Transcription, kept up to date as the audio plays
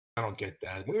I don't get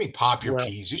that. What do you mean pop your Well,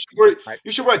 peas? You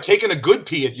should worry taking a good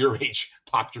pee at your age.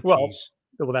 Pop your well, peas.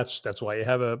 well, that's why you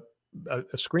have a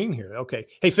screen here. Okay.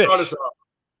 Hey, Start us Fish, off.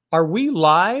 are we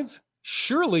live?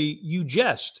 Surely you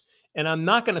jest. And I'm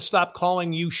not going to stop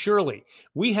calling you Shirley.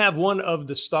 We have one of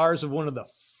the stars of one of the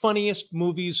funniest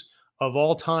movies of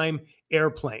all time,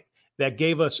 Airplane, that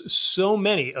gave us so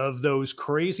many of those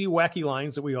crazy, wacky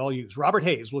lines that we all use. Robert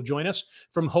Hayes will join us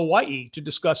from Hawaii to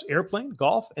discuss Airplane,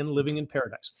 golf, and living in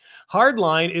paradise.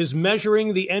 Hardline is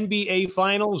measuring the NBA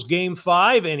Finals Game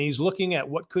 5, and he's looking at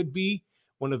what could be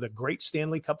one of the great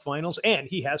Stanley Cup finals, and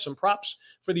he has some props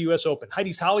for the U.S. Open.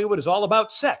 Heidi's Hollywood is all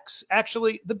about sex,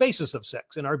 actually the basis of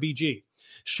sex in RBG.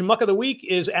 Schmuck of the Week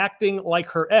is acting like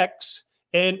her ex,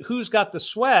 and Who's Got the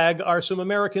Swag are some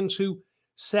Americans who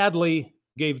sadly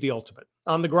gave the ultimate.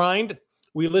 On the Grind,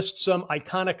 we list some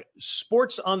iconic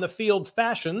sports on the field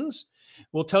fashions.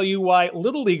 We'll tell you why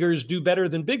little leaguers do better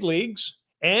than big leagues,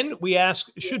 and we ask,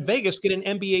 should Vegas get an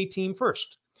NBA team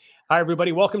first? Hi,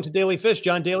 everybody. Welcome to Daily Fish.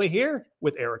 John Daly here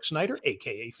with Eric Snyder,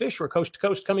 a.k.a. Fish. We're coast to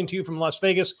coast coming to you from Las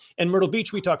Vegas and Myrtle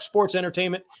Beach. We talk sports,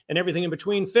 entertainment, and everything in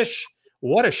between. Fish,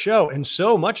 what a show and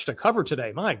so much to cover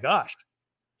today. My gosh.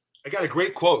 I got a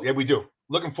great quote. Yeah, we do.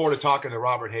 Looking forward to talking to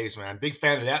Robert Hayes, man. Big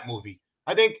fan of that movie.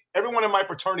 I think everyone in my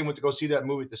fraternity went to go see that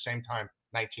movie at the same time,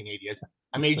 1980.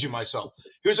 I'm aging myself.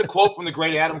 Here's a quote from the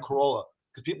great Adam Carolla.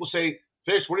 Because people say,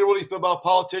 Fish, what do you really feel about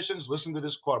politicians? Listen to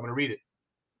this quote. I'm going to read it.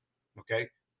 Okay.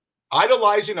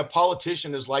 Idolizing a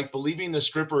politician is like believing the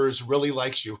strippers really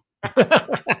likes you.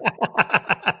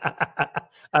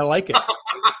 I like it.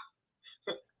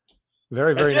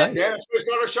 Very, very nice. Yeah, let's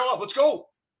start our show up. Let's go.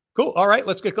 Cool. All right,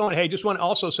 let's get going. Hey, just want to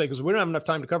also say, because we don't have enough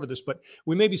time to cover this, but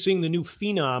we may be seeing the new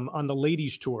phenom on the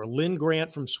ladies' tour. Lynn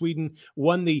Grant from Sweden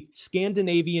won the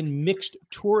Scandinavian Mixed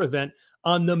Tour event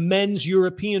on the men's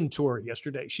European tour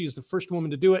yesterday. She is the first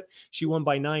woman to do it. She won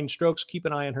by 9 strokes. Keep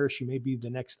an eye on her. She may be the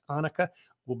next Annika.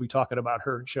 We'll be talking about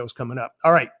her in shows coming up.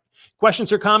 All right.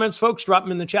 Questions or comments, folks, drop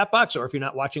them in the chat box. Or if you're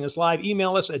not watching us live,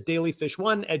 email us at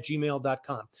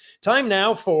dailyfish1@gmail.com. Time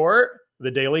now for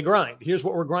the Daily Grind. Here's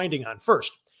what we're grinding on.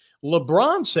 First,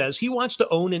 LeBron says he wants to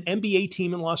own an NBA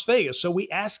team in Las Vegas. So we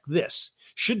ask this: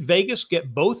 should Vegas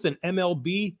get both an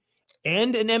MLB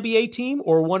and an NBA team,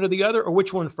 or one or the other, or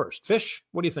which one first? Fish,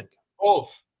 what do you think?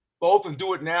 Both, and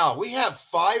do it now. We have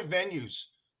 5 venues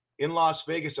in Las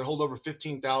Vegas that hold over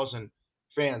 15,000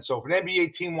 fans. So if an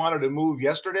NBA team wanted to move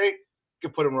yesterday, you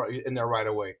could put them right in there right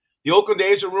away. The Oakland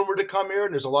A's are rumored to come here,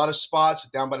 and there's a lot of spots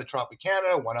down by the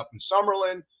Tropicana, one up in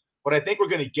Summerlin. But I think we're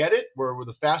going to get it. We're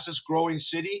the fastest growing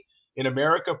city in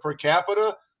America per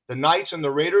capita. The Knights and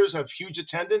the Raiders have huge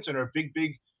attendance and are big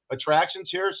attractions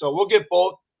here. So we'll get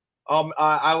both.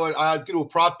 I'd do a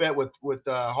prop bet with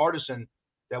Hardison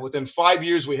that within 5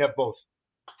 years we have both.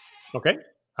 Okay.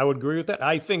 I would agree with that.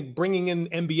 I think bringing in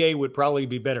NBA would probably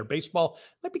be better. Baseball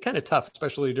might be kind of tough,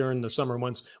 especially during the summer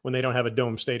months when they don't have a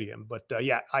dome stadium. But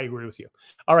yeah, I agree with you.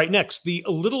 All right, next, the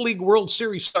Little League World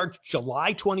Series starts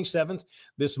July 27th.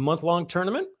 This month-long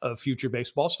tournament of future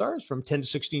baseball stars from 10 to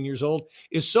 16 years old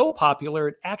is so popular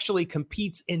it actually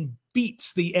competes and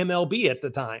beats the MLB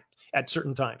at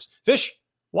certain times. Fish,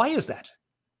 why is that?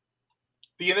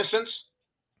 The innocence.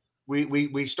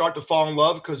 We start to fall in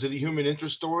love because of the human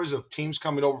interest stories of teams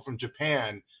coming over from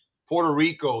Japan, Puerto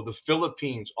Rico, the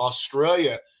Philippines,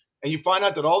 Australia. And you find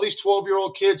out that all these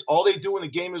 12-year-old kids, all they do when the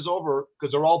game is over,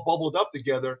 because they're all bubbled up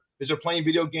together, is they're playing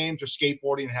video games or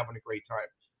skateboarding and having a great time.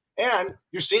 And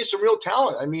you're seeing some real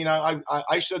talent. I mean, I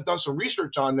should have done some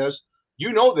research on this.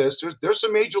 You know this. There's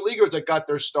some major leaguers that got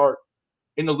their start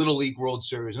in the Little League World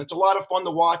Series. And it's a lot of fun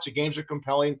to watch. The games are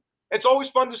compelling. It's always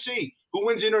fun to see who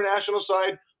wins the international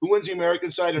side, who wins the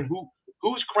American side, and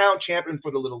who's crowned champion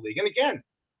for the Little League. And again,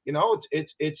 you know,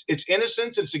 it's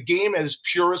innocence. It's a game at its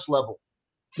purest level.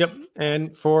 Yep.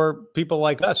 And for people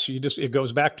like us, it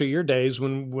goes back to your days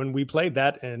when we played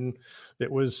that, and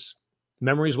it was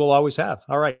memories we'll always have.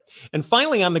 All right. And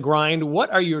finally on the grind,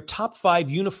 what are your top 5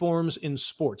 uniforms in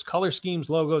sports? Color schemes,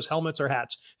 logos, helmets, or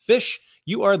hats? Fish,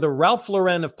 you are the Ralph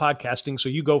Lauren of podcasting, so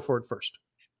you go for it first.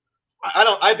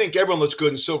 I think everyone looks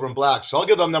good in silver and black, so I'll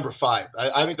give them number 5.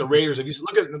 I think the Raiders. If you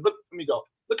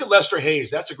look at Lester Hayes.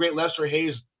 That's a great Lester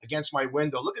Hayes against my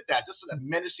window. Look at that. This is a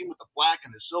menacing with the black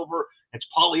and the silver. It's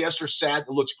polyester sad.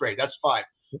 It looks great. That's 5.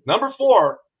 Number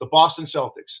 4, the Boston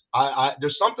Celtics.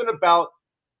 There's something about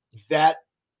that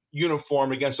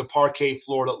uniform against a parquet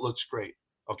floor that looks great.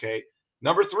 Okay.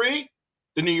 Number 3,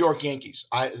 the New York Yankees.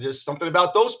 There's something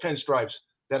about those pinstripes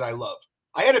that I love.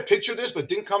 I had a picture of this, but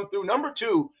didn't come through. Number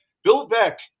 2. Bill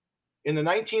Beck in the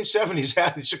 1970s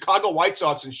had the Chicago White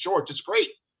Sox in shorts. It's great.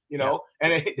 you know,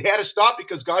 and they had to stop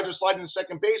because guys were sliding to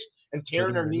second base and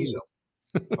tearing their knees up.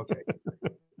 Okay.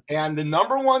 And the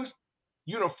number one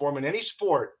uniform in any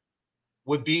sport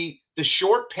would be the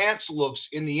short pants looks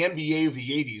in the NBA of the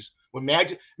 80s when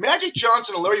Magic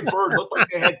Johnson and Larry Bird looked like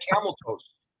they had camel toes.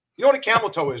 You know what a camel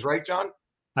toe is, right, John?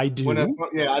 I do. For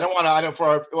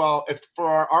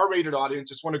our R-rated audience,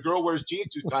 it's when a girl wears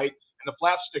jeans too tight and the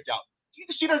flaps stick out. You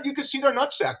could see their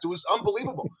nutsack. It was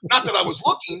unbelievable. Not that I was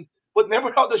looking, but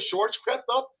remember how the shorts crept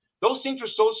up? Those things were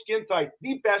so skin tight.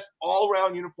 The best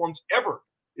all-around uniforms ever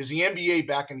is the NBA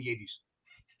back in the 80s.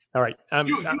 All right. I'm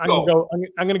going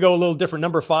to go a little different.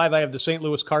 Number 5, I have the St.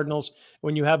 Louis Cardinals.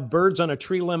 When you have birds on a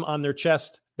tree limb on their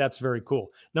chest, that's very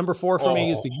cool. Number 4 for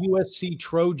me is the USC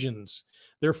Trojans.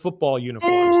 Their football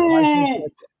uniforms.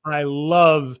 I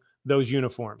love those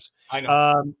uniforms. I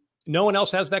know. No one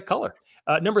else has that color.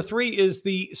 Number 3 is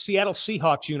the Seattle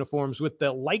Seahawks uniforms with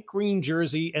the light green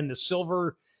jersey and the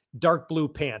silver dark blue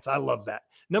pants. I love that.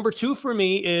 Number 2 for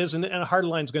me is, and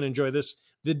Hardline's going to enjoy this,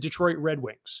 the Detroit Red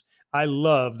Wings. I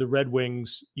love the Red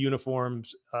Wings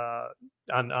uniforms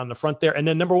on the front there. And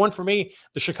then number 1 for me,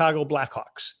 the Chicago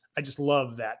Blackhawks. I just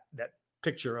love that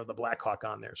picture of the Blackhawk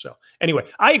on there. So anyway,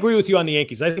 I agree with you on the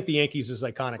Yankees. I think the Yankees is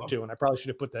iconic too, and I probably should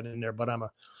have put that in there, but I'm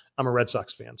a Red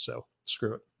Sox fan, so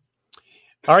screw it.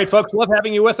 All right, folks, love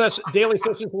having you with us. Daily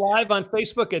Fish is live on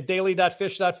Facebook at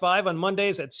daily.fish.5 on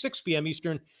Mondays at 6 p.m.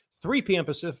 Eastern, 3 p.m.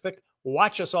 Pacific.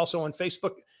 Watch us also on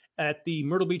Facebook at the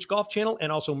Myrtle Beach Golf Channel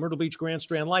and also Myrtle Beach Grand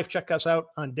Strand Life. Check us out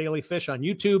on Daily Fish on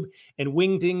YouTube and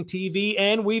Wingding TV.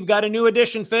 And we've got a new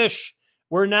edition, Fish.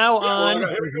 We're now on. We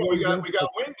got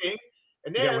Wingding,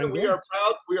 and then we are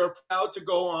proud to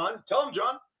go on. Tell them,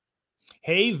 John.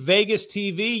 Hey Vegas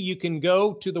TV. You can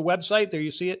go to the website. There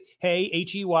you see it. Hey,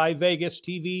 H-E-Y,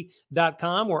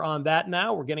 VegasTV.com. We're on that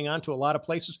now. We're getting on to a lot of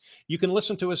places. You can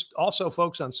listen to us also,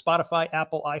 folks, on Spotify,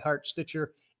 Apple, iHeart,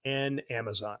 Stitcher, and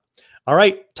Amazon. All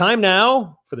right, time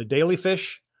now for the Daily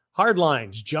Fish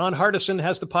Hardlines. John Hardison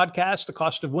has the podcast, The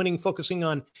Cost of Winning, focusing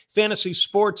on fantasy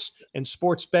sports and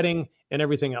sports betting and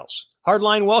everything else.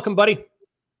 Hardline, welcome, buddy.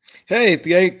 Hey,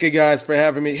 thank you guys for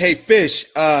having me. Hey, Fish,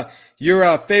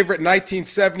 your favorite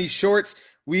 1970s shorts,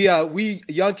 we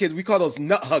young kids, we call those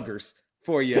nut huggers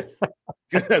for you.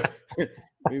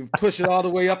 We push it all the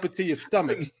way up into your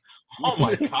stomach. Oh,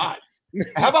 my God.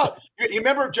 How about you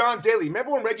remember John Daly?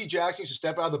 Remember when Reggie Jackson used to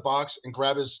step out of the box and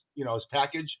grab his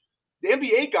package? The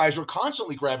NBA guys were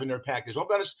constantly grabbing their package.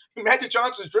 Magic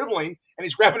Johnson's dribbling and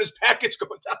he's grabbing his package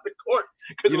going down the court.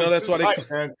 That's why Chick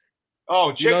Hearn,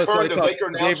 the Laker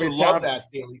announcer, loved that,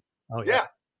 Daly. Oh yeah.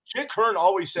 Chick Hearn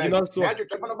always said, Magic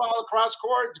dribbling the ball across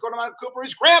court, he's going to Mount Cooper,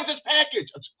 he's grabbed his package.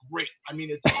 That's great. I mean,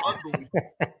 it's unbelievable.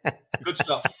 Good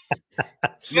stuff.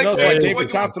 It's like David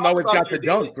Thompson always got the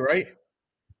dunk, right?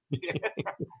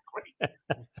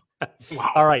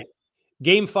 Wow. All right.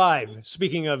 Game 5.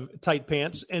 Speaking of tight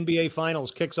pants, NBA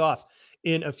Finals kicks off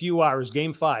in a few hours.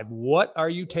 Game 5. What are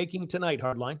you taking tonight,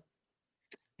 Hardline?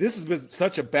 This has been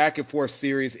such a back and forth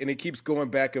series, and it keeps going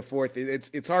back and forth.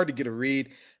 It's hard to get a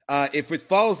read. If it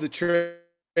follows the trend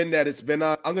that it's been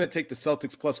on, I'm going to take the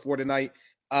Celtics +4 tonight.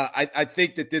 I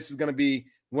think that this is going to be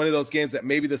one of those games that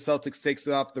maybe the Celtics takes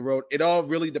it off the road. It all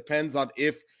really depends on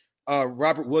if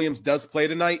Robert Williams does play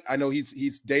tonight. I know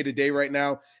he's day-to-day right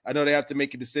now. I know they have to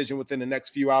make a decision within the next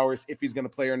few hours if he's going to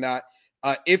play or not.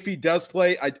 If he does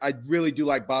play, I really do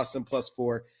like Boston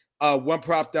 +4. One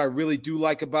prop that I really do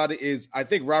like about it is I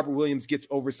think Robert Williams gets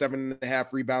over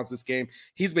 7.5 rebounds this game.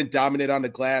 He's been dominant on the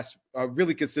glass,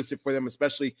 really consistent for them,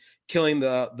 especially killing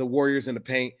the Warriors in the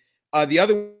paint. The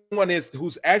other one is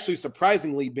who's actually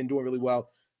surprisingly been doing really well,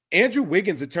 Andrew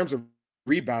Wiggins in terms of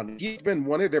rebounding. He's been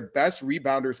one of their best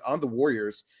rebounders on the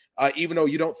Warriors, even though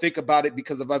you don't think about it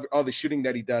because of all the shooting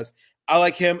that he does. I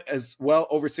like him as well,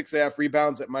 over 6.5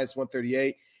 rebounds at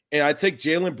 -138. And I take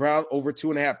Jaylen Brown over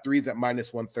 2.5 threes at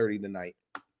 -130 tonight.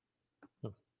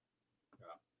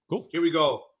 Cool. Here we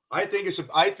go. I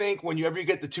think whenever you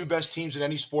get the two best teams in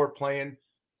any sport playing,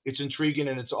 it's intriguing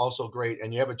and it's also great.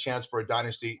 And you have a chance for a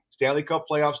dynasty. Stanley Cup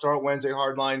playoffs start Wednesday,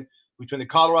 hardline between the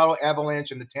Colorado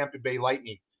Avalanche and the Tampa Bay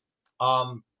Lightning.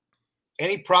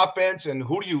 Any prop bets and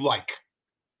who do you like?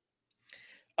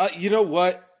 You know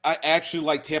what? I actually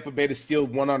like Tampa Bay to steal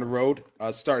one on the road,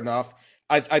 starting off.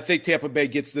 I think Tampa Bay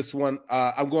gets this one.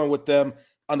 I'm going with them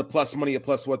on the plus money at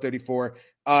 +134.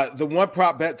 The one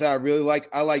prop bet that I really like,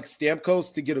 I like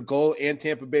Stamkos to get a goal and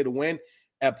Tampa Bay to win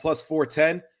at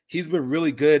 +410. He's been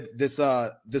really good this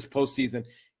postseason.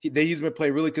 He's been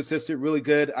playing really consistent, really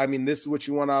good. I mean, this is what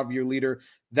you want out of your leader.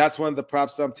 That's one of the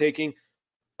props that I'm taking.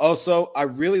 Also, I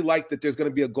really like that there's going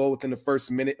to be a goal within the first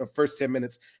 10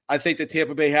 minutes. I think that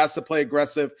Tampa Bay has to play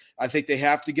aggressive. I think they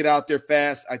have to get out there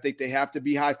fast. I think they have to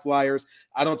be high flyers.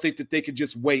 I don't think that they can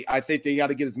just wait. I think they got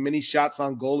to get as many shots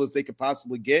on goal as they could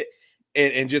possibly get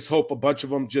and just hope a bunch of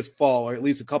them just fall, or at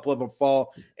least a couple of them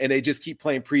fall, and they just keep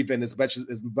playing prevent as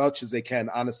much as they can,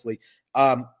 honestly.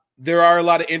 There are a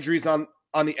lot of injuries on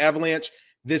the Avalanche.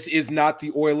 This is not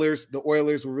the Oilers. The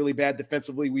Oilers were really bad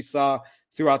defensively. We saw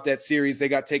throughout that series they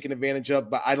got taken advantage of,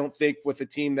 but I don't think with a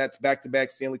team that's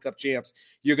back-to-back Stanley Cup champs,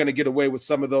 you're going to get away with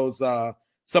some of those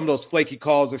flaky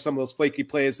calls or some of those flaky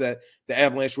plays that the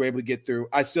Avalanche were able to get through.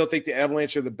 I still think the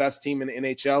Avalanche are the best team in the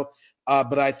NHL,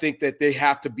 but I think that they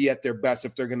have to be at their best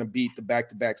if they're going to beat the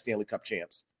back-to-back Stanley Cup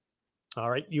champs. All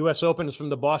right, U.S. Open is from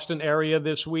the Boston area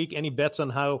this week. Any bets on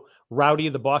how rowdy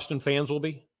the Boston fans will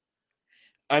be?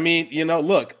 I mean,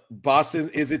 look, Boston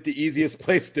isn't the easiest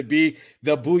place to be.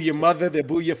 They'll boo your mother, they'll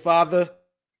boo your father,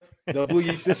 they'll boo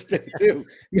your sister too.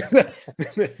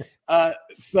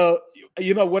 So,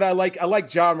 what I like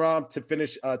Jon Rahm to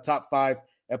finish top 5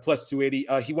 at plus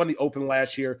 280. He won the Open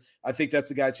last year. I think that's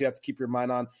the guy that you have to keep your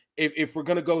mind on. If we're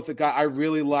going to go with a guy, I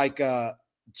really like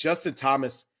Justin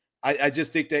Thomas. I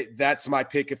just think that's my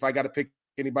pick. If I got to pick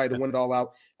anybody to win it all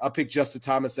out, I'll pick Justin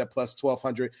Thomas at plus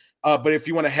 1,200. But if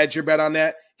you want to hedge your bet on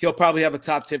that, he'll probably have a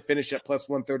top 10 finish at plus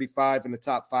 135 and a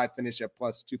top 5 finish at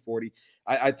plus 240.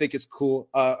 I think it's cool.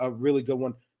 A really good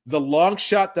one. The long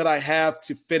shot that I have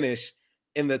to finish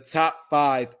in the top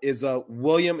 5 is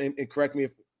William, and correct me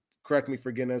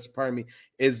for getting this, pardon me,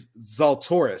 is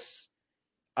Zalatoris.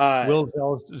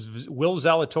 Will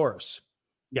Zalatoris.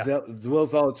 Yeah. Will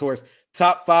Zalatoris.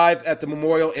 Top 5 at the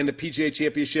Memorial and the PGA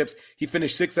Championships. He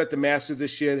finished 6th at the Masters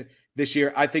this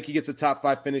year. I think he gets a top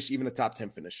 5 finish, even a top 10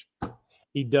 finish.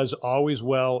 He does always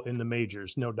well in the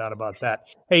majors, no doubt about that.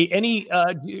 Hey,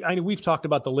 I know we've talked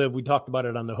about the LIV. We talked about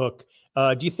it on the hook.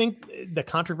 Do you think the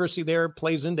controversy there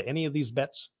plays into any of these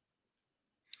bets?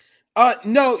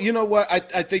 No, you know what?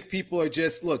 I think people are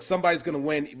just, look, somebody's going to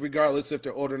win regardless if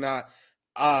they're old or not.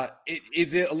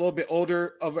 Is it a little bit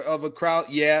older of a crowd?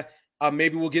 Yeah.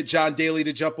 Maybe we'll get John Daly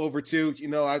to jump over too.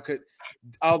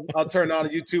 I'll turn on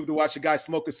YouTube to watch a guy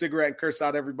smoke a cigarette and curse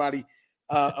out everybody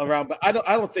around. But I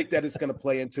don't think that it's going to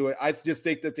play into it. I just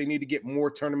think that they need to get more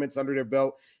tournaments under their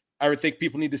belt. I would think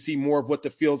people need to see more of what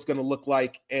the field's going to look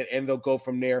like, and they'll go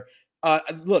from there.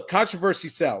 Look, controversy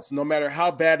sells. No matter how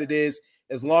bad it is,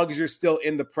 as long as you're still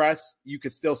in the press, you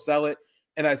can still sell it.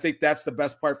 And I think that's the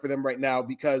best part for them right now,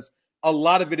 because a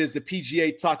lot of it is the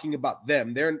PGA talking about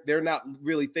them. They're not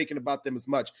really thinking about them as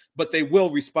much, but they will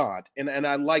respond. And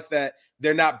I like that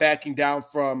they're not backing down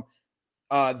from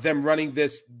them running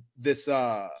this list.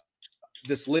 I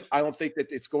don't think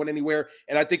that it's going anywhere.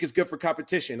 And I think it's good for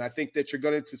competition. I think that you're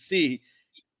going to see,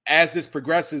 as this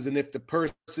progresses, and if the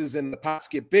purses and the pots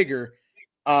get bigger,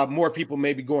 more people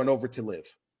may be going over to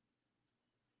LIV.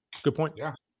 Good point.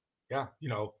 Yeah. Did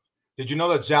you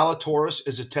know that Zalatoris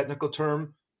is a technical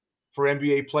term for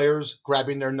NBA players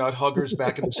grabbing their nut huggers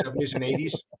back in the 70s and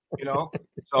 80s,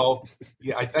 So,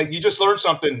 yeah, you just learned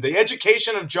something. The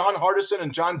education of John Hardison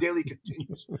and John Daly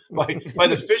continues by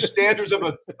the fish standards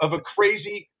of a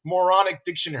crazy, moronic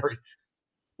dictionary.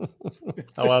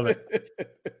 I love it.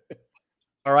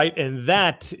 All right, and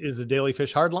that is the Daily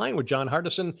Fish Hardline with John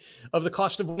Hardison of the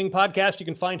Cost of Winning podcast. You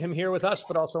can find him here with us,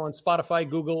 but also on Spotify,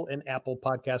 Google, and Apple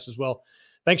podcasts as well.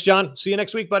 Thanks, John. See you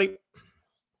next week, buddy.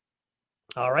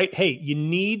 All right. Hey, you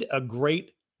need a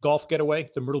great golf getaway.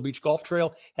 The Myrtle Beach Golf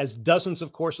Trail has dozens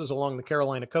of courses along the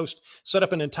Carolina coast. Set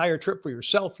up an entire trip for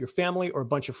yourself, your family, or a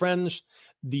bunch of friends.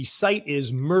 The site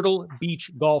is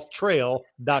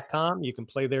myrtlebeachgolftrail.com. You can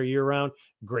play there year-round.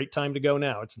 Great time to go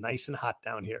now. It's nice and hot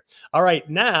down here. All right.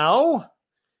 Now,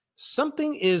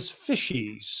 something is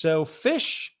fishy. So,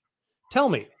 Fish, tell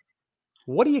me,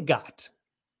 what do you got?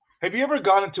 Have you ever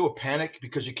gone into a panic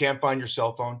because you can't find your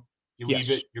cell phone? You leave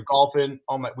Yes. it, you're golfing.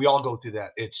 We all go through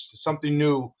that. It's something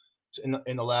new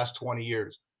in the last 20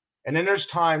 years. And then there's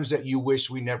times that you wish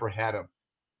we never had them.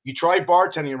 You try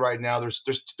bartending right now. There's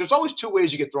always 2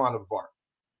 ways you get thrown out of a bar.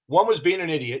 One was being an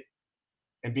idiot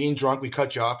and being drunk. We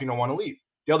cut you off. You don't want to leave.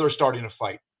 The other is starting a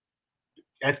fight.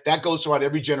 That goes throughout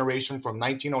every generation from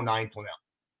 1909 till now.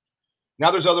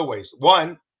 Now there's other ways.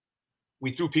 One,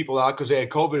 we threw people out because they had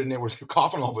COVID and they were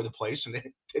coughing all over the place and they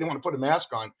didn't want to put a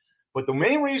mask on. But the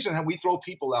main reason that we throw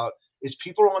people out is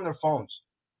people are on their phones.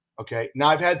 Okay. Now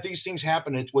I've had these things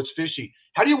happen. It's what's fishy.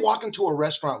 How do you walk into a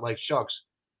restaurant like Shucks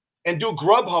and do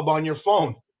Grubhub on your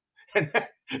phone and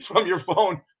from your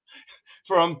phone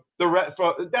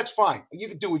that's fine. You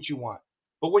can do what you want.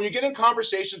 But when you get in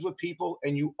conversations with people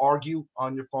and you argue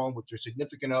on your phone with your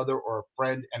significant other or a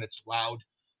friend and it's loud,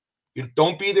 You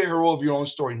don't be the hero of your own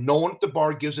story. No one at the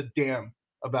bar gives a damn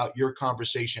about your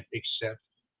conversation except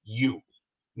you.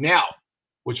 Now,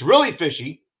 what's really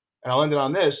fishy, and I'll end it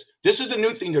on this. This is the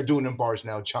new thing they're doing in bars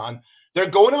now, John. They're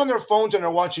going on their phones and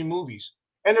they're watching movies.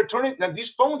 And they're turning, now these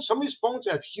phones, some of these phones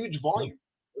have huge volume.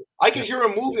 I can hear a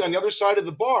movie on the other side of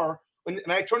the bar, and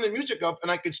I turn the music up, and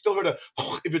I can still hear the,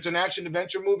 if it's an action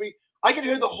adventure movie, I can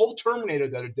hear the whole Terminator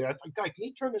that are there. I'm like, guy, can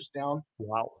you turn this down?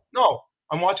 Wow. No,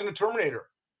 I'm watching the Terminator.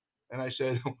 And I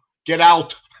said, get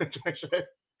out. I said,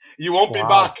 you won't be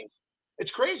back.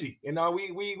 It's crazy. You know,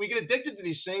 we get addicted to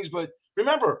these things, but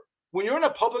remember, when you're in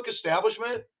a public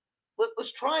establishment,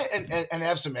 let's try and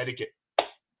have some etiquette.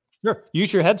 Sure.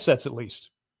 Use your headsets at least.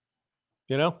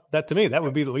 You know, that to me, that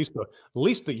would be the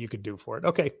least that you could do for it.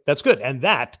 Okay, that's good. And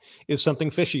that is something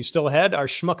fishy. Still ahead, our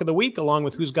schmuck of the week, along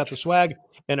with Who's Got the Swag,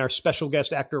 and our special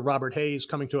guest actor, Robert Hayes,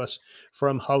 coming to us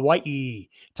from Hawaii.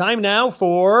 Time now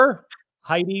for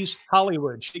Heidi's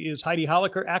Hollywood. She is Heidi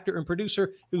Holliker, actor and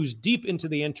producer, who's deep into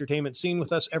the entertainment scene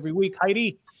with us every week.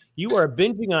 Heidi, you are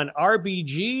binging on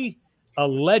RBG, a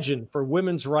legend for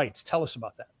women's rights. Tell us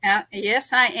about that.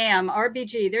 Yes, I am.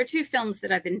 RBG. There are two films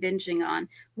that I've been binging on.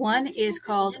 One is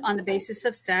called On the Basis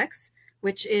of Sex,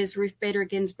 which is Ruth Bader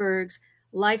Ginsburg's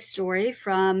life story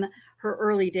from her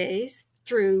early days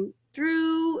through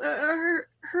her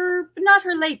not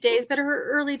her late days, but her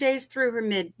early days through her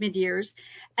mid years.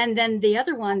 And then the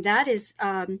other one that is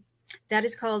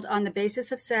called On the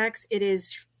Basis of Sex. It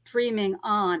is streaming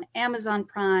on Amazon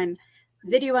Prime,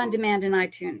 video on demand, and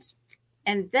iTunes.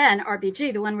 And then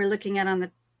RBG, the one we're looking at on the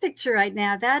picture right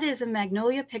now, that is a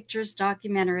Magnolia Pictures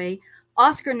documentary,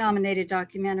 Oscar-nominated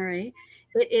documentary.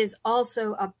 It is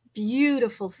also a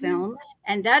beautiful film,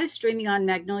 and that is streaming on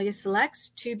Magnolia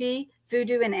Selects, Tubi,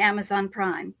 Vudu, and Amazon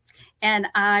Prime. And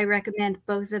I recommend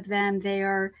both of them. They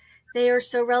are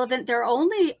so relevant. They're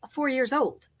only 4 years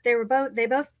old. They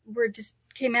both just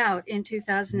came out in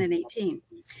 2018.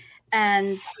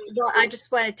 And well, I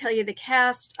just want to tell you the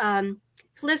cast.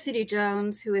 Felicity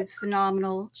Jones, who is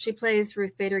phenomenal. She plays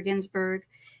Ruth Bader Ginsburg.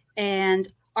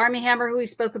 And Armie Hammer, who we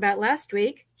spoke about last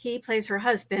week, he plays her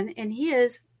husband. And he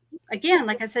is, again,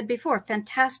 like I said before,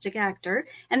 fantastic actor.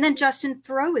 And then Justin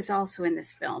Theroux is also in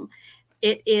this film.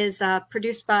 It is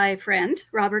produced by a friend,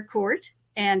 Robert Court,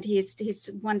 and he's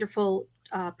a wonderful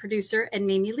producer, and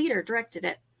Mimi Leader directed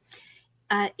it.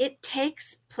 It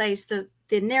takes place, the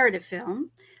narrative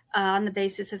film, On the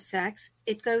Basis of Sex.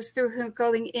 It goes through her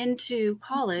going into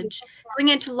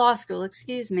law school,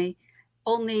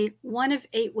 only one of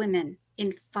 8 women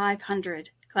in 500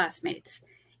 classmates.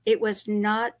 She was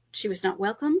not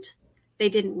welcomed. They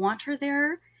didn't want her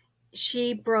there.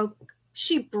 She broke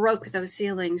those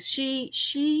ceilings.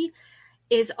 She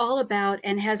is all about,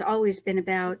 and has always been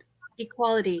about,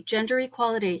 equality, gender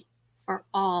equality for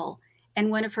all.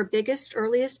 And one of her biggest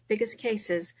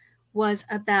cases was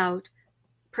about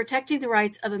protecting the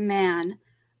rights of a man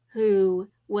who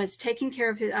was taking care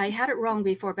of his, I had it wrong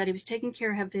before, but he was taking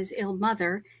care of his ill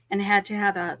mother and had to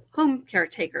have a home care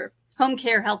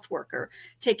health worker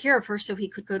take care of her so he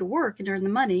could go to work and earn the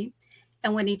money.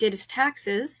 And when he did his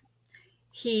taxes,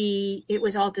 it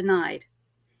was all denied.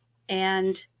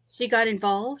 And she got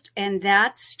involved, and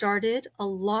that started a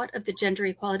lot of the gender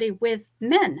equality with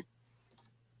men,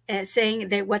 saying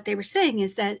that what they were saying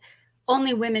is that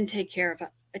only women take care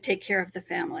of the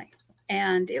family.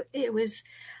 And it was,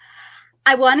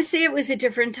 I want to say it was a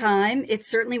different time. It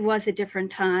certainly was a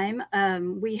different time.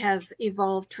 We have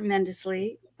evolved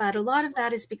tremendously, but a lot of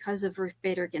that is because of Ruth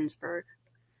Bader Ginsburg.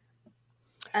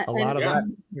 A lot of that.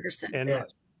 And,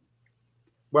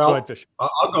 well,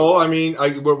 I'll go. I mean,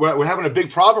 we're having a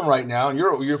big problem right now, and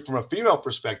you're from a female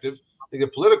perspective, they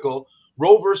get political.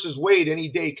 Roe versus Wade any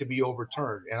day could be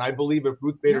overturned, and I believe if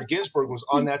Ruth Bader Ginsburg was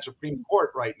on that Supreme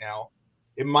Court right now,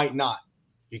 it might not,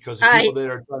 because the people that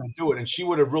are trying to do it, and she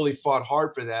would have really fought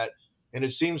hard for that. And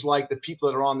it seems like the people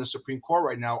that are on the Supreme Court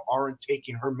right now aren't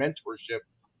taking her mentorship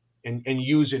and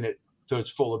using it to its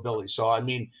full ability. So I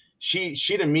mean, she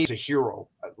to me is a hero,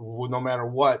 no matter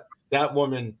what. That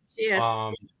woman. Yes.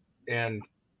 And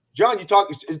John, you talk.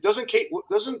 Doesn't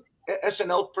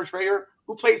SNL portray her?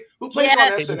 Who plays on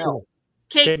SNL?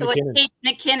 Kate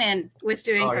McKinnon was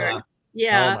doing her.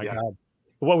 Yeah. Oh my God.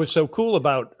 What was so cool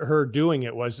about her doing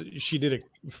it was she did it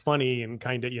funny and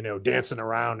kind of, dancing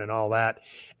around and all that.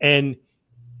 And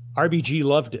RBG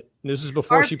loved it. And this is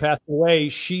before she passed away.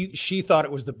 She thought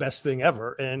it was the best thing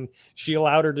ever, and she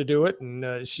allowed her to do it,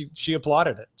 and she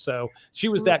applauded it. So she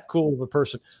was that cool of a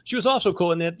person. She was also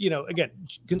cool in that, again,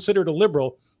 considered a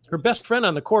liberal, her best friend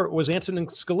on the court was Antonin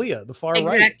Scalia, the far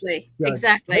right.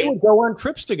 Exactly. They would go on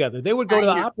trips together. They would go to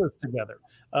the know. operas together.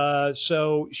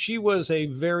 So she was a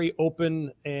very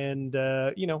open and,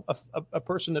 a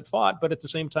person that fought, but at the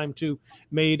same time, too,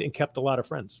 made and kept a lot of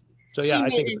friends. So, yeah, she I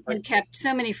made think and kept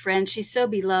so many friends. She's so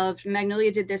beloved. Magnolia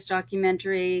did this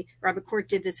documentary. Robert Court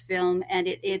did this film, and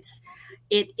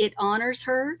it honors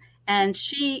her. And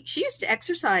she used to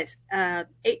exercise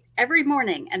every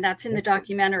morning, and that's in the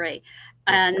documentary.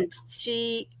 And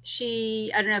she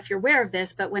I don't know if you're aware of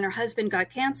this, but when her husband got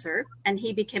cancer and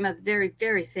he became a very,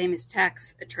 very famous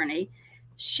tax attorney,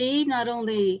 she not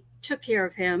only took care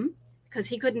of him because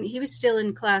he was still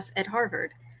in class at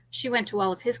Harvard. She went to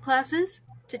all of his classes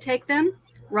to take them,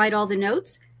 write all the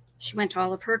notes. She went to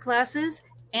all of her classes,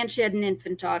 and she had an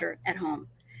infant daughter at home.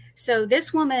 So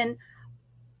this woman,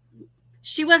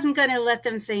 she wasn't going to let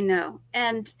them say no.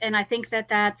 And I think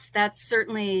that's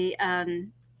certainly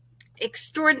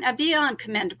extraordinary, beyond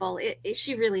commendable.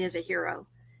 She really is a hero.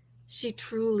 She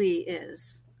truly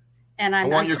is. And I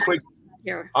want your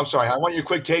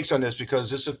quick takes on this because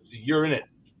you're in it.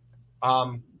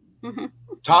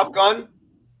 Top Gun,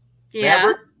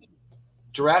 Maverick,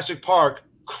 Jurassic Park,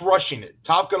 crushing it.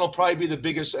 Top Gun will probably be the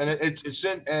biggest, and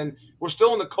and we're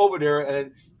still in the COVID era,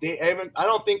 and I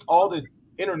don't think all the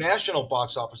international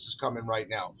box office is coming right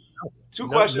now. Two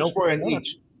questions for you each.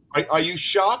 Are you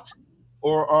shocked,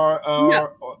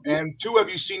 and two, have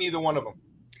you seen either one of them?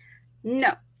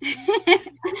 No.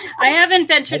 I haven't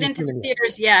ventured into the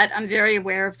theaters yet. I'm very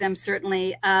aware of them,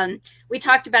 certainly. We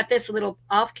talked about this a little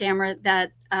off camera,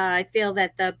 that I feel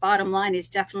that the bottom line is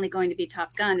definitely going to be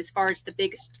Top Gun as far as the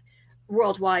biggest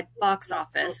worldwide box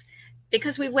office,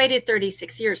 because we've waited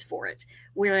 36 years for it.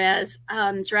 Whereas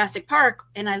Jurassic Park,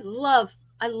 and I love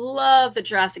the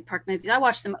Jurassic Park movies. I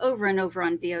watch them over and over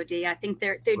on VOD. I think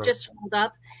they just hold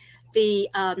up. The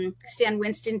Stan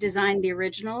Winston designed the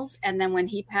originals, and then when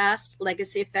he passed,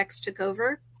 Legacy Effects took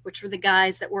over, which were the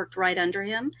guys that worked right under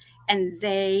him, and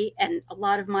they and a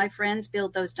lot of my friends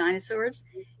build those dinosaurs,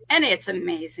 and it's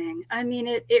amazing. I mean,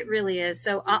 it really is.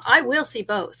 So I will see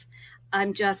both.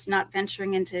 I'm just not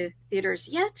venturing into theaters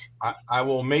yet. I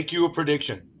will make you a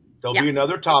prediction. There'll be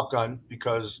another Top Gun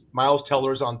because Miles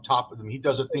Teller's on top of them. He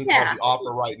does a thing called The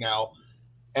Offer right now,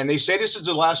 and they say this is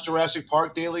the last Jurassic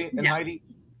Park, Daly and Heidi.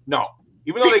 No.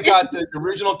 Even though they got the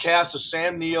original cast of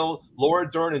Sam Neill,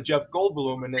 Laura Dern, and Jeff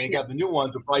Goldblum, and then you got the new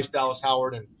ones with Bryce Dallas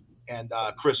Howard and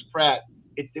Chris Pratt.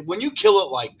 When you kill it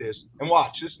like this, and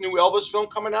watch this new Elvis film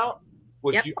coming out,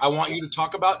 which I want you to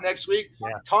talk about next week. Yeah.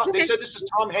 They said this is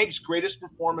Tom Hanks' greatest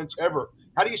performance ever.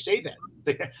 How do you say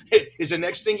that? Is the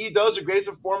next thing he does the greatest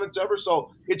performance ever?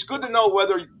 So it's good to know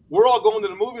whether we're all going to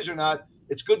the movies or not.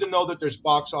 It's good to know that there's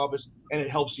box office and it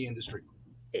helps the industry.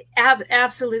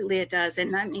 Absolutely, it does.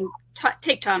 And I mean,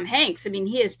 take Tom Hanks. I mean,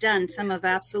 he has done some of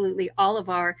absolutely all of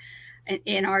our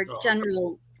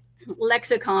general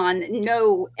lexicon,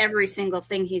 know every single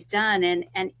thing he's done,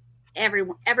 and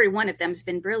every one of them has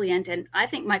been brilliant. And I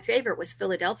think my favorite was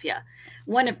Philadelphia,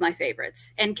 one of my favorites,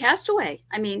 and Castaway.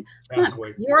 I mean,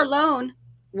 you're alone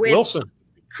with Wilson.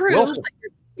 Crew. Wilson.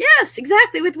 Yes,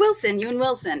 exactly, with Wilson, Ewan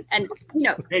Wilson, and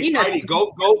Heidi,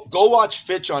 go watch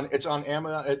Fitch it's on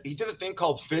Amazon. He did a thing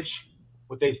called Fitch,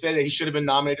 what they said that he should have been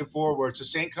nominated for, where it's the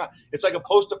same kind. It's like a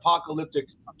post-apocalyptic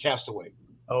Castaway.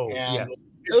 Oh, and yeah.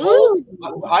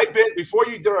 Before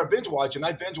you did our binge watching,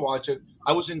 I binge watched it.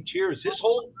 I was in tears.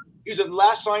 He's the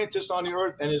last scientist on the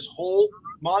earth, and his whole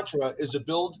mantra is to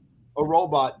build a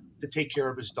robot to take care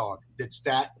of his dog. I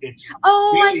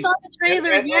saw the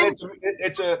trailer. And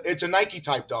it's a Nike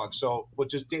type dog, so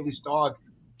which is Daly's dog,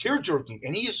 tear jerking,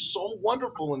 and he is so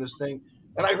wonderful in this thing.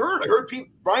 And I heard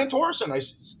Brian Torrison,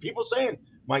 people saying,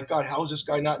 "My God, how is this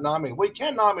guy not nominated?" Well, you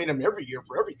can't nominate him every year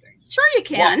for everything. Sure, you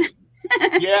can.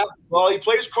 Well, he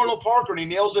plays Colonel Parker, and he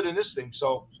nails it in this thing.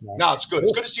 So no, it's good.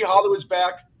 It's good to see Hollywood's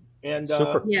back. And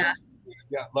super.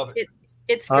 Love it.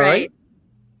 It's great. All right.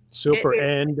 Super.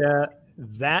 And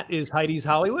that is Heidi's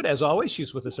Hollywood. As always,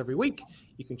 she's with us every week.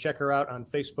 You can check her out on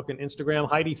Facebook and Instagram.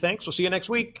 Heidi, thanks. We'll see you next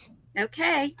week.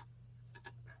 Okay.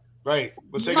 Right.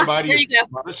 Let's say goodbye to you.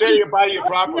 Let's say goodbye to you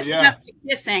properly. Yeah.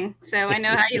 Kissing, so I know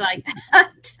how you like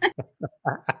that.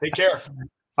 Take care.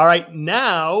 All right.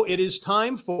 Now it is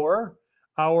time for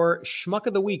our Schmuck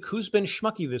of the Week. Who's been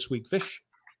schmucky this week, Fish?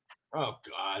 Oh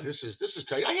God, this is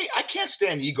I can't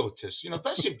stand egotists.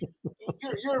 Especially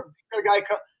you're a guy.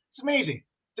 It's amazing.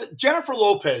 Jennifer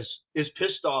Lopez is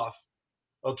pissed off,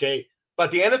 okay,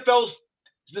 but the NFL's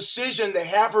decision to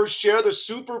have her share the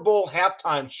Super Bowl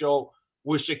halftime show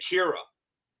with Shakira.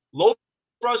 Low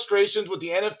frustrations with the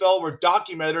NFL were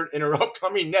documented in her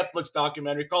upcoming Netflix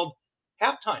documentary called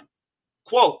Halftime.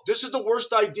 Quote, "This is the worst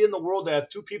idea in the world to have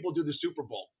two people do the Super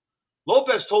Bowl."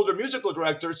 Lopez told their musical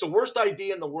director, "It's the worst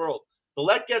idea in the world." The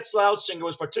Let Gets Loud singer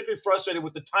was particularly frustrated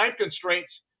with the time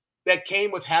constraints that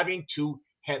came with having two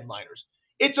headliners.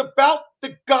 It's about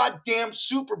the goddamn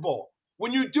Super Bowl.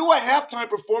 When you do a halftime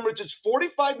performance, it's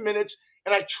 45 minutes,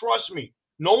 and trust me,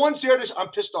 no one's there to, I'm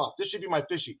pissed off. This should be my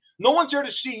fishy. No one's there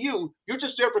to see you. You're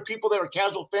just there for people that are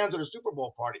casual fans of the Super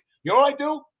Bowl party. You know what I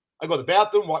do? I go to the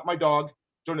bathroom, walk my dog.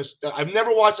 During this, I've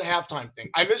never watched a halftime thing.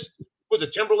 I missed, was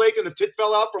it Timberlake and the tit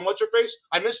fell out from What's-Her-Face?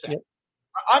 I missed that. Yep.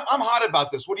 I'm hot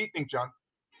about this. What do you think, John?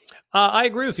 I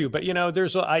agree with you, but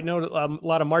I know a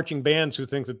lot of marching bands who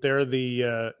think that they're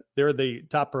the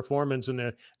top performance,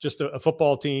 and just a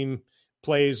football team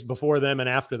plays before them and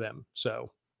after them.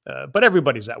 So, but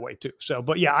everybody's that way too. So,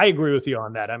 but yeah, I agree with you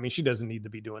on that. I mean, she doesn't need to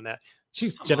be doing that.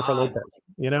 She's Jennifer Lopez,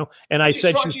 and I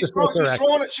said she's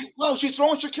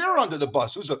throwing Shakira under the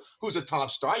bus. Who's a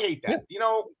top star? I hate that.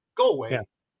 Yeah. Go away. Yeah.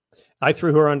 I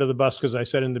threw her under the bus because I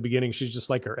said in the beginning she's just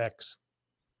like her ex.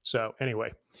 So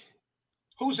anyway.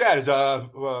 Who's that? Is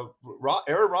A-Rod?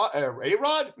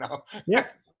 No. Yeah.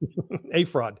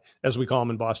 A-Fraud, as we call him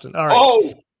in Boston. All right.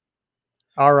 Oh.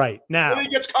 All right. Now. It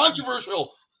gets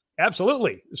controversial.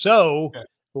 Absolutely. So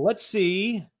let's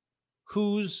see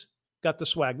who's got the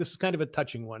swag. This is kind of a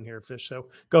touching one here, Fish. So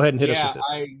go ahead and hit us with this.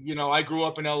 I grew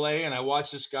up in LA and I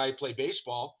watched this guy play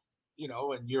baseball,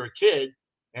 and you're a kid,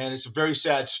 and it's a very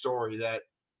sad story that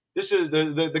this is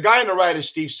the guy on the right is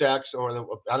Steve Sachs, I don't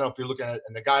know if you're looking at it,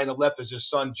 and the guy on the left is his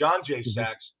son, John J.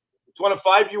 Sachs. It's one of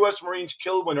 5 U.S. Marines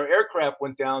killed when their aircraft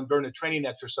went down during a training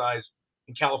exercise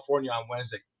in California on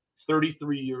Wednesday.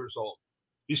 33 years old.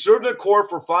 He served in the Corps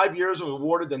for 5 years and was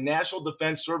awarded the National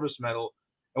Defense Service Medal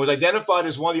and was identified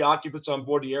as one of the occupants on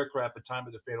board the aircraft at the time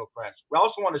of the fatal crash. We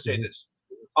also want to say this.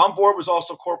 On board was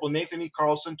also Corporal Nathan E.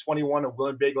 Carlson, 21, of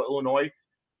Winnebago, Illinois.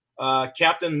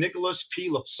 Captain Nicholas P.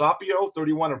 Lapsapio,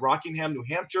 31, of Rockingham, New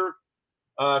Hampshire.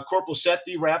 Corporal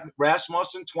Sethi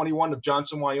Rasmussen, 21, of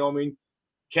Johnson, Wyoming.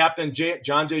 Captain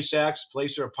John J. Sachs,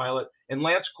 placer, a pilot. And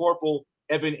Lance Corporal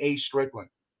Evan A. Strickland.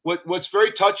 What's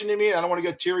very touching to me, and I don't want to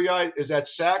get teary-eyed, is that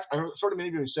Sachs, I sort of many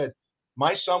people said,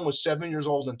 my son was 7 years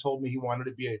old and told me he wanted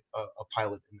to be a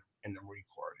pilot in the Marine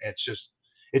Corps. And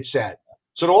it's sad.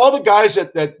 So to all the guys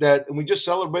that and we just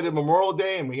celebrated Memorial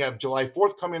Day and we have July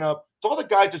 4th coming up, to all the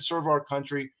guys that serve our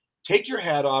country, take your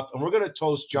hat off, and we're going to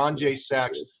toast John J.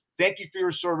 Sachs. Thank you for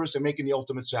your service and making the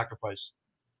ultimate sacrifice.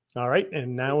 All right,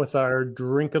 and now with our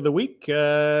drink of the week,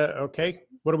 okay,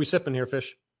 what are we sipping here,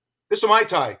 Fish? This is a Mai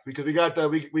Tai because we got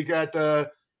the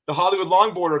Hollywood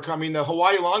longboarder coming, the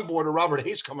Hawaii longboarder Robert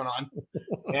Hayes coming on,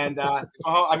 and I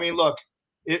mean, look,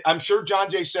 I'm sure John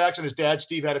J. Sachs and his dad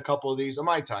Steve had a couple of these. A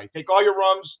Mai Tai. Take all your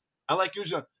rums. I like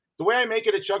using the way I make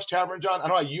it at Chuck's Tavern, John. I don't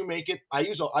know how you make it. I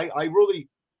really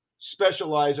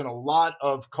specialize in a lot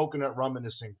of coconut rum in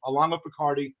this thing, along with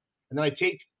Bacardi, and then I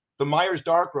take the Myers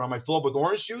dark rum. I fill up with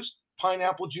orange juice,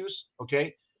 pineapple juice,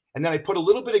 okay, and then I put a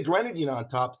little bit of grenadine on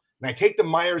top. And I take the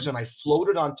Myers and I float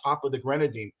it on top of the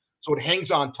grenadine so it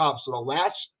hangs on top. So the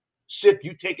last sip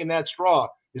you take in that straw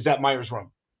is that Myers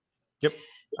rum. Yep.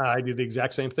 I do the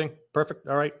exact same thing. Perfect.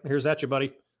 All right. Here's at you,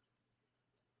 buddy.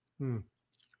 Beautiful.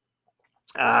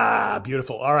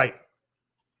 All right.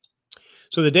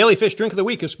 So the Daily Fish Drink of the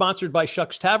Week is sponsored by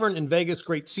Chuck's Tavern in Vegas.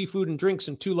 Great seafood and drinks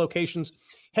in 2 locations.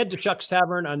 Head to Chuck's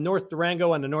Tavern on North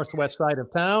Durango on the northwest side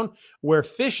of town, where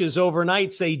fish is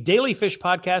overnight. Say Daily Fish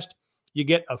Podcast. You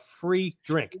get a free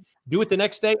drink. Do it the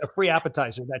next day, a free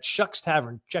appetizer. That's Chuck's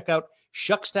Tavern. Check out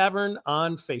Chuck's Tavern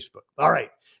on Facebook. All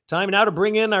right. Time now to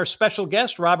bring in our special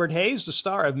guest, Robert Hayes, the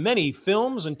star of many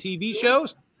films and TV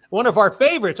shows. One of our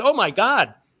favorites. Oh, my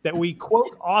God, that we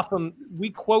quote often. We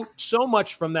quote so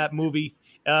much from that movie.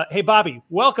 Hey, Bobby,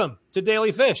 welcome to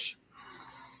Daily Fish.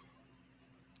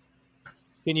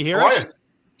 Can you hear us?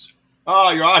 Oh,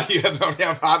 you're on. You don't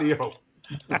have audio.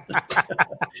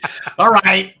 All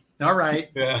right.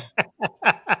 Yeah.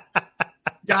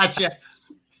 Gotcha.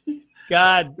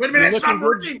 God. Wait a minute, it's not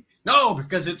working. No,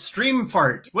 because it's Stream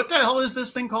Fart. What the hell is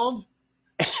this thing called?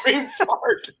 Stream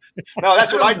Fart. No,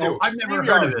 that's what I do. I've never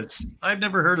heard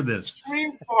of this.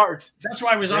 Stream Fart. That's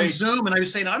why I was on Zoom and I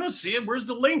was saying, I don't see it. Where's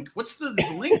the link? What's the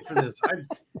link for this?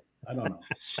 I don't know.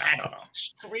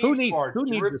 Who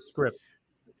needs a script?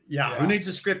 Yeah, who needs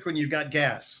a script when you've got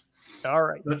gas? All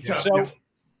right.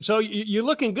 So you're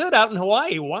looking good out in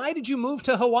Hawaii. Why did you move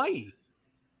to Hawaii?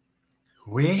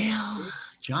 Well,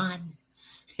 John,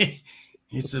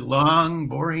 it's a long,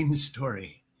 boring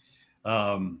story.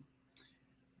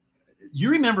 You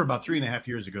remember about 3.5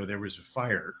 years ago, there was a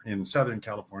fire in Southern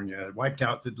California. It wiped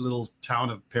out the little town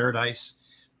of Paradise.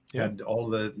 had all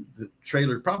the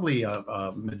trailer, probably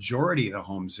a majority of the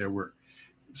homes there were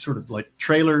sort of like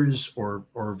trailers or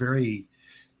very,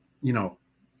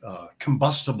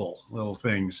 combustible little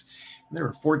things. And there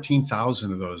were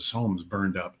 14,000 of those homes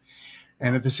burned up.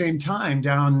 And at the same time,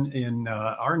 down in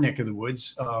our neck of the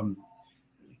woods,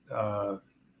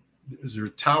 there's a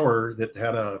tower that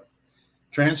had a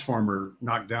transformer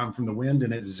knocked down from the wind,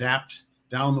 and it zapped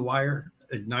down the wire,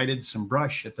 ignited some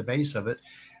brush at the base of it,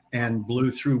 and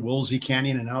blew through Woolsey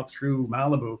Canyon and out through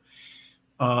Malibu.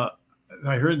 I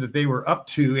heard that they were up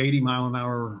to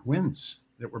 80-mile-an-hour winds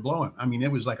that were blowing. I mean,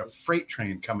 it was like a freight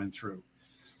train coming through.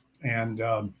 And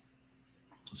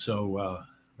so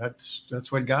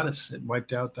that's what got us. It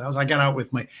wiped out the house. I got out with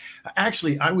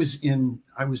I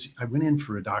went in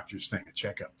for a doctor's thing, a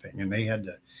checkup thing, and they had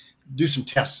to do some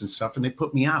tests and stuff, and they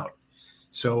put me out.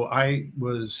 So I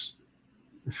was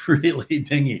really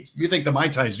dingy. You think the Mai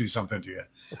Tais do something to you.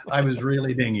 I was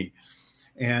really dingy.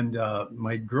 And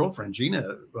my girlfriend,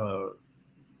 Gina,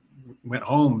 went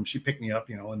home. She picked me up,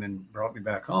 and then brought me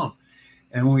back home.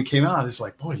 And when we came out, it's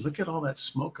like, boy, look at all that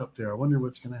smoke up there. I wonder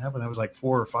what's going to happen. I was like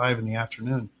 4 or 5 in the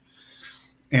afternoon.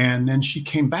 And then she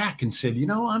came back and said,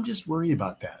 I'm just worried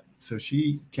about that. So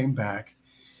she came back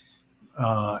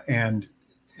and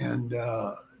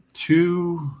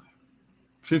 2:15,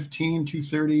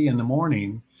 2:30 in the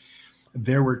morning,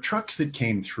 there were trucks that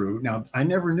came through. Now, I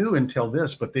never knew until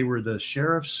this, but they were the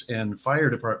sheriff's and fire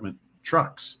department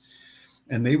trucks.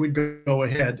 And they would go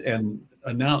ahead and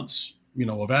announce,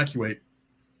 evacuate.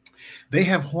 They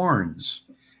have horns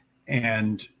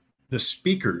and the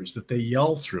speakers that they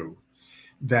yell through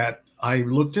that I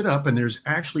looked it up, and there's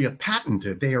actually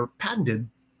they are patented.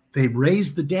 They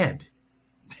raise the dead.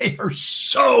 They are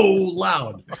so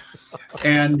loud.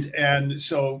 And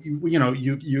so,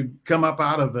 you come up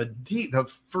out of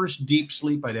the first deep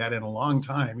sleep I'd had in a long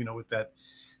time, with that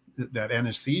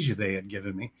anesthesia they had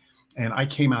given me. And I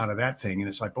came out of that thing, and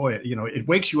it's like, boy, it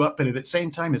wakes you up, but at the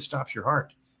same time, it stops your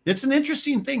heart. It's an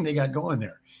interesting thing they got going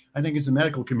there. I think it's the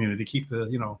medical community to keep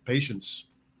the, patients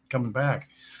coming back.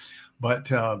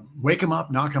 But wake them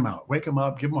up, knock them out. Wake them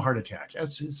up, give them a heart attack. It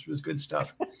was good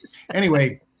stuff.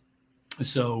 Anyway,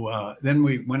 so then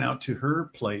we went out to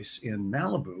her place in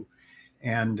Malibu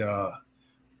and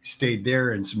stayed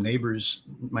there. And some neighbors,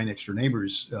 my next door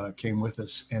neighbors, came with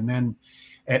us. And then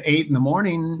at 8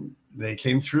 a.m, they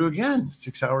came through again,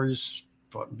 6 hours,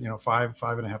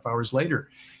 5.5 hours later.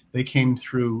 They came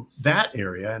through that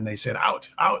area and they said, out,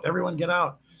 everyone get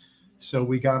out. So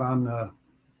we got on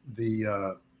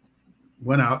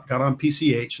went out, got on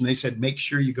PCH, and they said, make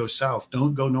sure you go south,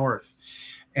 don't go north.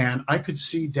 And I could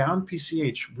see down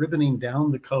PCH, ribboning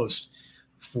down the coast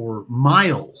for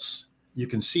miles. You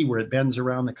can see where it bends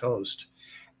around the coast.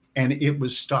 And it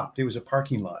was stopped. It was a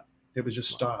parking lot. It was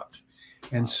just stopped.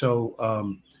 And so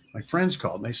my friends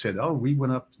called and they said, oh, we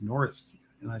went up north.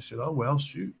 And I said, oh, well,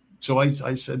 shoot. So I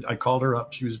said, I called her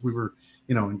up. We were,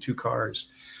 in 2 cars.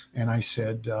 And I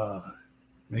said,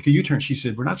 make a U-turn. She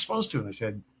said, we're not supposed to. And I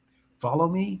said, follow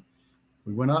me.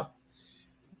 We went up.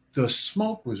 The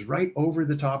smoke was right over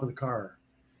the top of the car.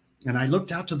 And I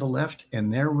looked out to the left,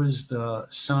 and there was the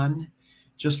sun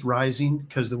just rising,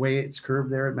 because the way it's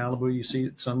curved there at Malibu, you see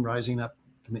the sun rising up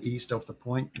from the east off the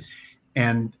point.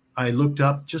 And I looked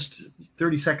up just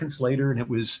 30 seconds later, and it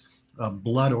was a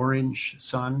blood orange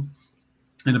sun.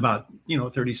 And about,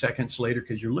 30 seconds later,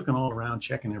 because you're looking all around,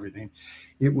 checking everything,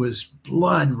 it was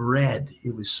blood red.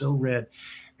 It was so red.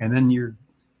 And then you're,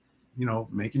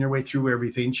 making your way through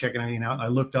everything, checking everything out. And I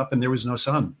looked up and there was no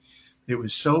sun. It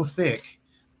was so thick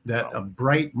that a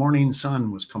bright morning sun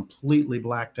was completely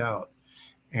blacked out.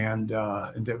 And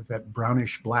that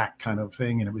brownish black kind of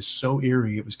thing. And it was so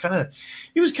eerie. It was kind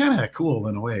of cool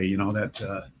in a way,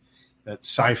 that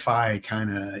sci-fi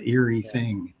kind of eerie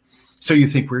thing. So you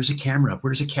think, where's a camera?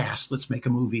 Where's a cast? Let's make a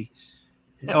movie.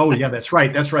 Oh yeah, that's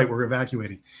right. We're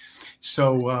evacuating.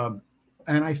 So,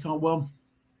 and I thought, well,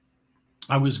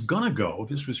 I was going to go,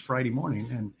 this was Friday morning,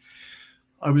 and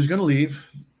I was going to leave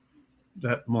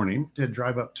that morning to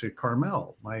drive up to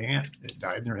Carmel. My aunt had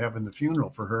died and they're having the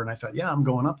funeral for her. And I thought, yeah, I'm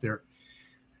going up there.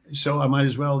 So I might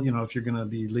as well, if you're going to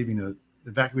be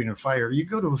evacuating a fire, you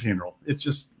go to a funeral.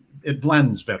 It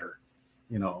blends better.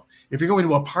 If you're going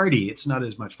to a party, it's not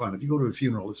as much fun. If you go to a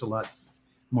funeral, it's a lot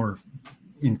more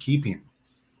in keeping,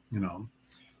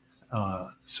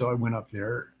 So I went up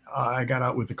there. I got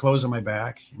out with the clothes on my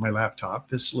back, my laptop,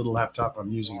 this little laptop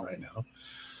I'm using right now.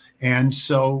 And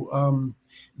so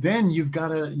then you've got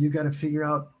to figure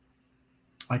out,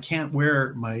 I can't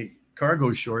wear my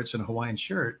cargo shorts and a Hawaiian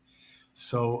shirt.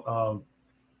 So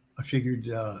I figured,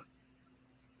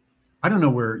 I don't know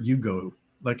where you go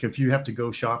like if you have to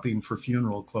go shopping for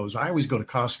funeral clothes, I always go to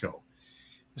Costco.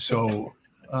 So,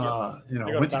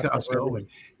 went to Costco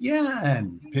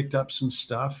and picked up some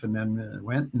stuff, and then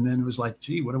went, and then it was like,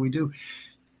 gee, what do we do?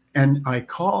 And I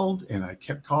called, and I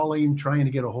kept calling, trying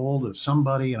to get a hold of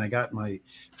somebody. And I got my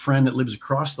friend that lives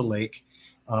across the lake,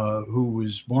 who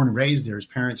was born and raised there. His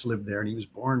parents lived there, and he was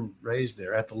born and raised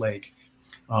there at the lake.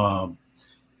 And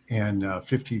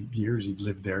 50 years he'd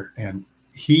lived there, and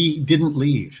he didn't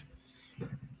leave.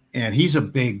 And he's a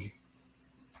big,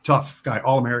 tough guy,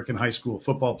 all-American high school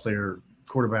football player,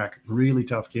 quarterback, really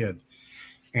tough kid.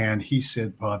 And he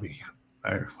said, Bobby,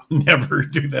 I will never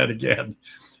do that again.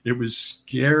 It was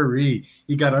scary.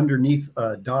 He got underneath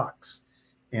docks,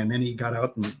 and then he got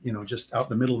out and, just out in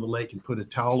the middle of the lake and put a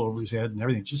towel over his head and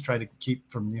everything, just tried to keep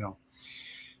from,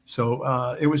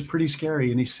 So it was pretty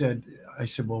scary. And I said,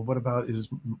 well, what about, did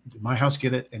my house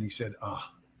get it? And he said,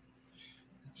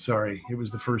 sorry, it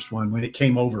was the first one. When it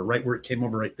came over, right where it came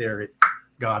over right there, it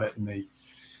got it. And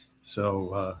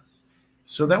so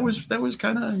that was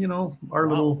kind of, our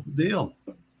little deal.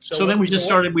 So then we just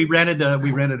started, we rented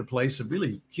a place, a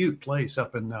really cute place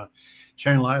up in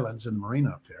Channel Islands in the marina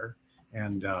up there.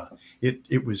 And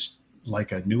it was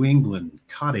like a New England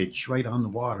cottage right on the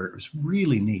water. It was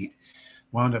really neat.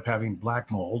 Wound up having black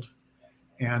mold.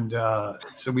 And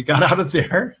so we got out of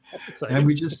there and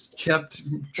we just kept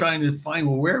trying to find,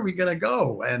 well, where are we going to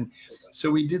go? And so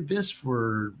we did this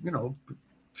for, a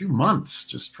few months,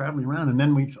 just traveling around. And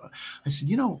then I said,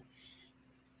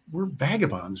 we're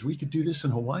vagabonds. We could do this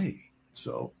in Hawaii.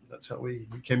 So that's how we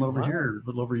came over here a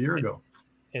little over a year ago.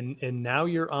 And now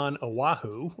you're on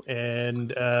Oahu.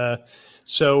 And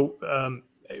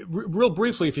real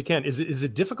briefly, if you can, is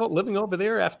it difficult living over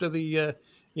there after the,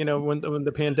 when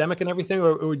the pandemic and everything,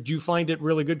 or do you find it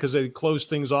really good because they closed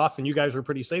things off and you guys were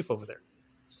pretty safe over there?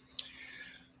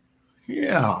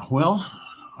 Yeah, well,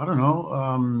 I don't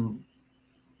know.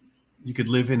 You could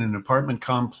live in an apartment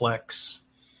complex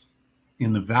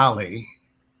in the valley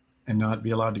and not be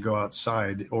allowed to go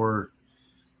outside, or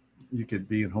you could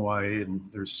be in Hawaii and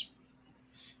there's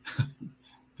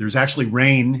actually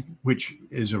rain, which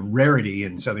is a rarity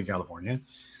in Southern California.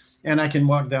 And I can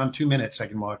walk down 2 minutes. I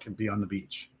can walk and be on the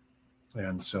beach.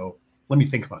 And so let me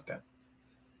think about that.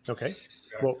 Okay.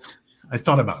 Well, I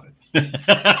thought about it.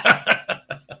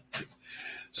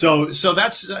 So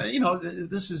that's,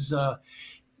 this is,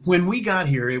 when we got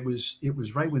here, it was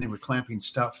right when they were clamping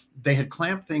stuff. They had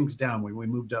clamped things down when we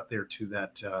moved up there to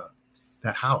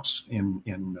that house in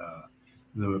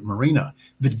the marina.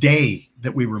 The day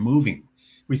that we were moving,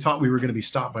 we thought we were going to be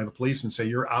stopped by the police and say,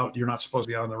 "You're out. You're not supposed to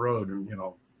be out on the road," and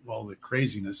all the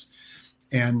craziness.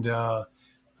 And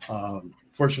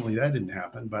fortunately, that didn't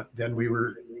happen. But then we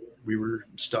were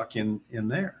stuck in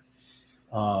there.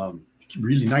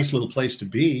 Really nice little place to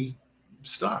be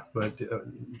stuck, but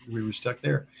we were stuck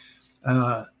there.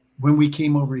 When we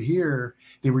came over here,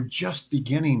 they were just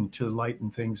beginning to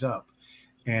lighten things up,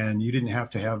 and you didn't have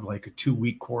to have like a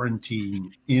 2-week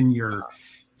quarantine in your.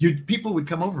 People would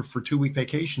come over for 2-week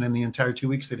vacation, and the entire 2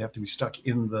 weeks they'd have to be stuck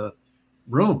in the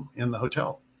room in the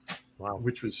hotel. Wow,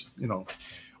 which was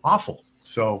awful.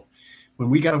 So when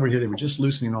we got over here, they were just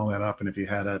loosening all that up, and if you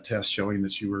had a test showing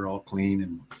that you were all clean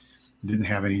and didn't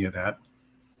have any of that,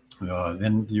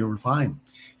 then you were fine.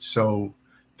 So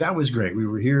that was great. We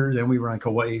were here, then we were on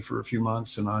Kauai for a few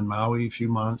months, and on Maui a few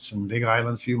months, and Big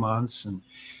Island a few months, and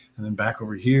then back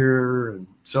over here. And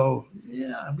so,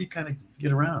 yeah, we kind of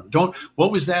get around.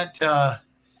 What was that?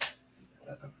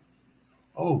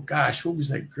 Oh gosh, what was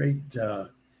that great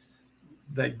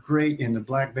in the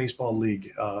Black Baseball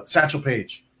League? Satchel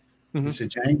Paige. Mm-hmm. He said,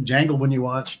 "Jangle when you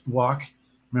walk."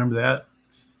 Remember that?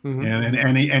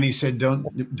 Mm-hmm. And he said,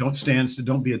 "Don't stand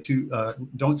still.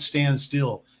 Don't stand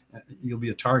still. You'll be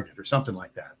a target," or something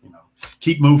like that.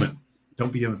 Keep moving.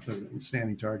 Don't be a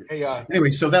standing target. Hey, anyway,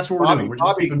 so that's what we're doing. We're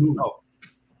just keeping moving.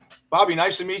 Bobby,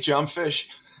 nice to meet you. I'm Fish.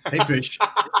 Hey, Fish.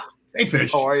 Hey,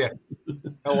 Fish. How are you?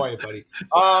 How are you, buddy?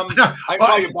 I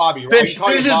call you Bobby. Right? Fish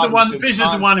is the one. Fish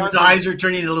is the one whose eyes are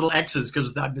turning into little X's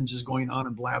because I've been just going on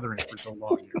and blathering for so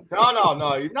long.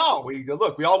 No. We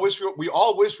all wish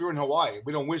we were in Hawaii.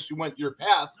 We don't wish we went your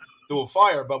path to a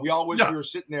fire, but we all wish we were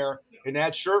sitting there in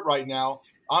that shirt right now.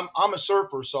 I'm a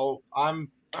surfer, so I'm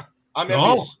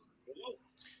envious.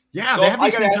 Yeah, so they have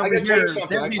these things over here.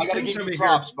 I got to give you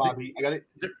props, Bobby.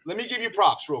 Let me give you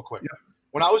props real quick. Yeah.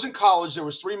 When I was in college, there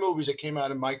was 3 movies that came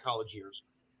out in my college years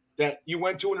that you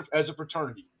went to as a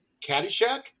fraternity: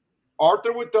 Caddyshack,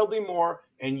 Arthur with Dudley Moore,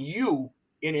 and you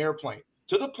in Airplane.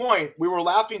 To the point we were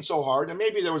laughing so hard, and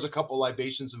maybe there was a couple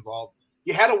libations involved,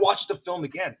 you had to watch the film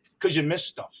again because you missed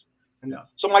stuff.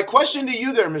 So my question to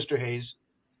you there, Mr. Hayes,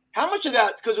 How much of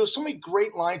that, because there was so many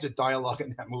great lines of dialogue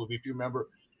in that movie, if you remember,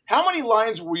 how many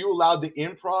lines were you allowed to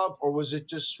improv, or was it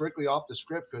just strictly off the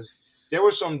script? Because there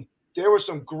were some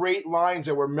great lines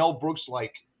that were Mel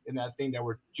Brooks-like in that thing that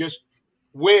were just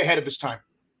way ahead of his time.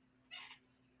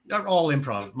 All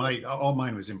improv. All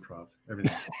mine was improv.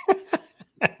 Everything.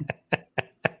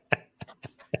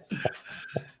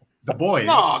 The boys.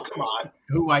 Oh, come on.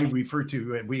 Who I refer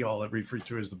to, we all refer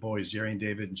to as the boys, Jerry and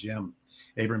David and Jim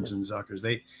Abrams and Zuckers.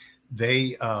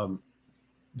 They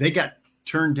got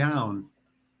turned down,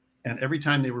 and every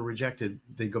time they were rejected,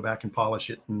 they'd go back and polish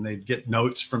it, and they'd get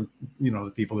notes from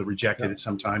the people that rejected it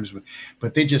sometimes.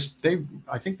 But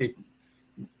I think they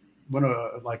went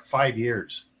like 5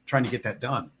 years trying to get that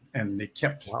done, and they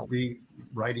kept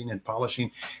rewriting and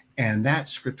polishing, and that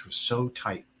script was so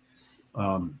tight.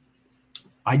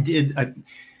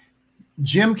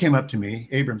 Jim came up to me,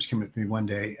 Abrams came up to me one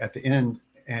day at the end,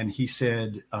 and he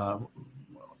said,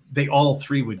 they all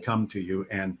three would come to you,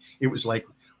 and it was like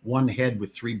one head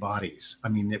with three bodies. I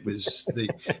mean, it was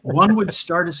one would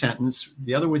start a sentence,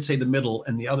 the other would say the middle,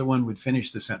 and the other one would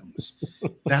finish the sentence.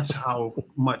 That's how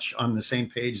much on the same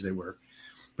page they were.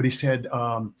 But he said,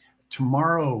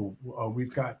 tomorrow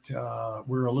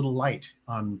we're a little light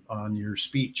on your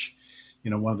speech,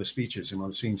 one of the speeches in one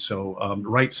of the scenes. So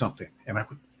write something. And I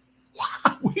would,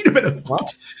 wait a minute,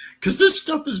 what? Because this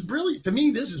stuff is brilliant. To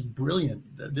me, this is brilliant.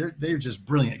 They're just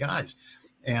brilliant guys.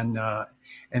 And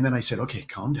then I said, okay,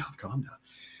 calm down.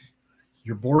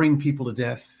 You're boring people to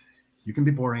death. You can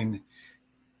be boring.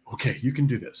 Okay, you can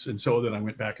do this. And so then I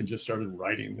went back and just started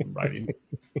writing.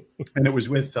 And it was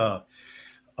with,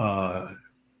 I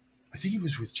think it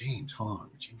was with Jimmy Hong,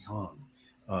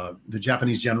 the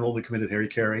Japanese general that committed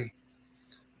Harikari.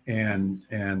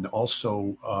 And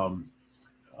also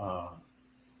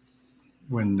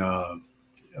when,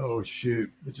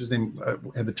 what's his name,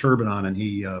 had the turban on, and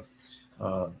he,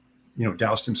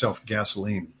 doused himself with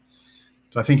gasoline.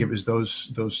 So I think it was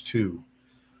those two.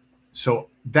 So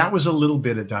that was a little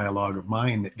bit of dialogue of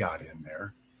mine that got in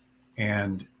there.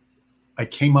 And I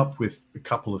came up with a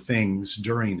couple of things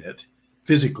during it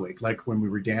physically, like when we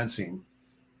were dancing,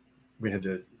 we had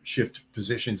to shift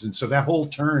positions. And so that whole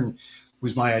turn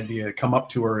was my idea, to come up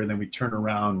to her and then we turn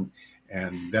around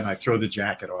and then I throw the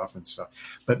jacket off and stuff.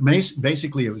 But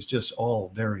basically it was just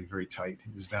all very, very tight.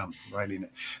 It was them writing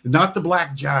it. Not the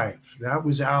Black Jive. That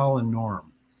was Al and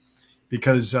Norm,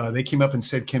 because they came up and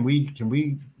said, can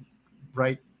we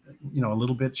write, a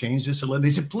little bit, change this a little? They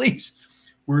said, please.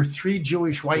 We're three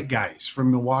Jewish white guys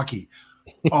from Milwaukee.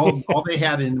 All they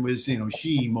had in was, she,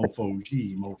 mofo,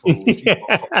 she, mofo, she,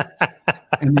 mofo.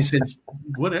 And they said,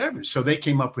 whatever. So they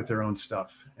came up with their own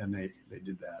stuff, and they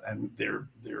did that. And they're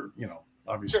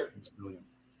obviously it's brilliant.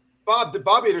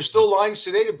 Bobby, there's still lines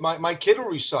today that my kid will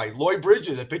recite. Lloyd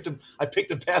Bridges, I picked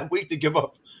a bad week to give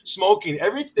up smoking.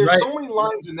 There's so many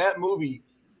lines in that movie.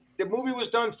 The movie was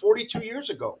done 42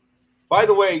 years ago. By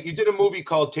the way, you did a movie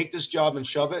called Take This Job and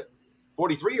Shove It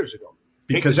 43 years ago.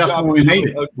 Because that's when we made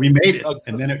it. We made it,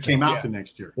 and then it came out the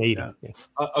next year. Yeah.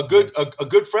 A good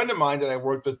friend of mine that I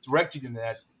worked with directed in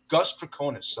that, Gus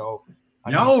Preconis. So,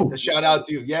 a shout out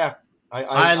to you. Yeah,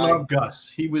 I love Gus.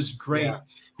 He was great. Yeah,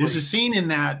 there's a scene in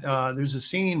that. There's a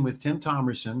scene with Tim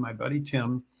Thomerson, my buddy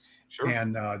Tim,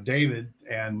 and David,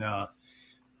 and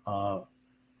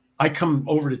I come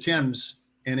over to Tim's,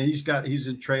 and he's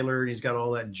in a trailer, and he's got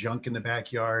all that junk in the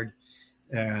backyard.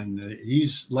 And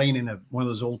he's laying in one of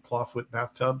those old clawfoot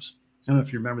bathtubs. I don't know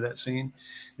if you remember that scene.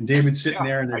 And David's sitting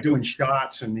there, and they're doing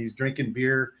shots, and he's drinking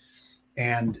beer.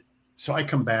 And so I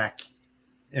come back,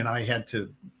 and I had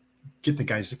to get the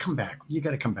guys to come back. You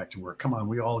got to come back to work. Come on,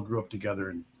 we all grew up together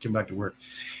and come back to work.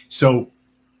 So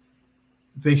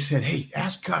they said, hey,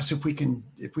 ask Gus if we can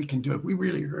do it. We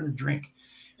really are going to drink.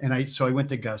 And so I went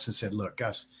to Gus and said, look,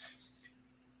 Gus,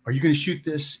 are you going to shoot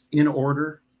this in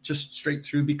order, just straight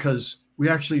through? Because we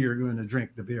actually are going to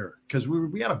drink the beer, because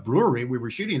we had a brewery. We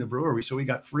were shooting the brewery, so we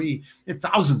got free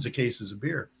thousands of cases of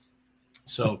beer.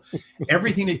 So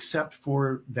everything except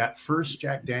for that first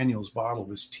Jack Daniel's bottle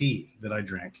was tea that I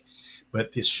drank,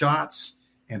 but the shots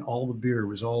and all the beer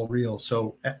was all real.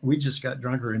 So we just got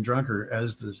drunker and drunker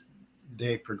as the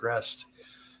day progressed,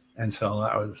 and so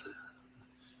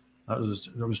that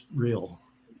was real.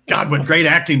 God, what great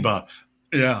acting, Bob!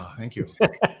 Yeah, thank you.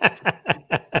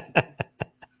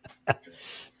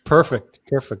 Perfect.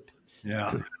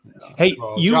 Yeah. Hey,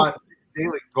 John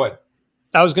Daly, go ahead.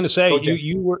 I was going to say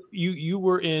you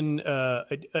were in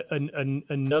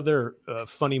another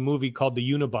funny movie called The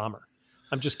Unabomber.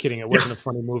 I'm just kidding. It wasn't a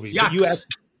funny movie. But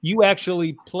you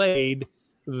actually played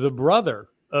the brother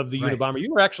of the Right. Unabomber.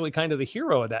 You were actually kind of the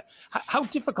hero of that. How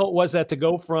difficult was that to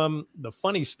go from the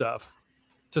funny stuff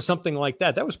to something like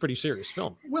that? That was pretty serious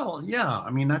film. Well, yeah.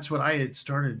 I mean, that's what I had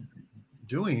started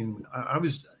doing.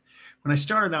 When I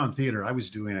started out in theater, I was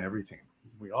doing everything.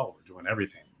 We all were doing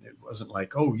everything. It wasn't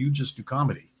like, oh, you just do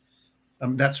comedy.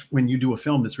 That's when you do a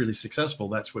film that's really successful.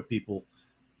 That's what people,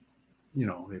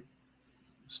 they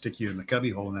stick you in the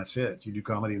cubbyhole and that's it. You do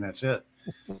comedy and that's it.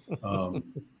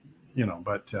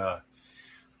 But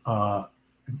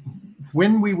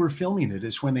when we were filming it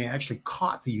is when they actually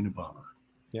caught the Unabomber.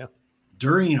 Yeah.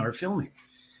 During our filming.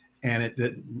 And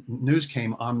the news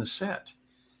came on the set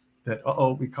that,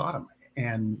 we caught him.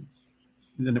 And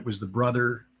then it was the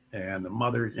brother and the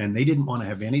mother, and they didn't want to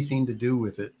have anything to do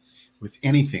with it, with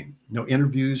anything. No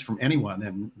interviews from anyone,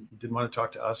 and didn't want to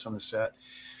talk to us on the set,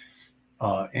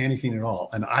 anything at all.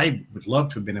 And I would love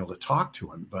to have been able to talk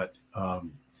to him, but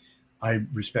I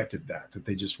respected that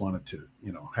they just wanted to,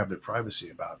 have their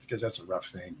privacy about it, because that's a rough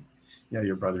thing. Yeah,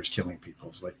 your brother's killing people.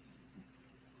 It's like,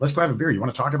 let's go have a beer. You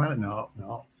want to talk about it? No.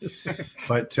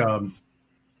 But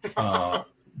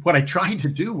what I tried to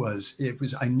do was,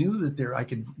 I knew that I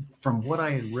could, from what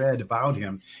I had read about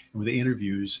him and with the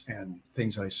interviews and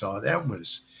things I saw, that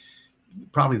was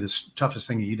probably the toughest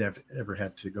thing he'd ever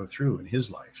had to go through in his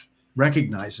life.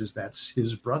 Recognizes that's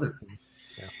his brother.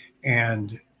 Yeah.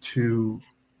 And to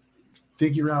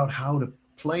figure out how to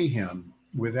play him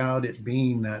without it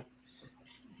being that,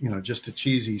 just a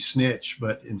cheesy snitch,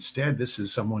 but instead this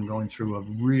is someone going through a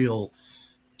real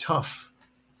tough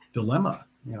dilemma,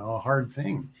 a hard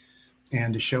thing,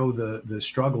 and to show the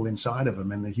struggle inside of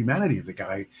him and the humanity of the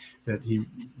guy, that he,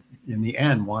 in the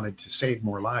end, wanted to save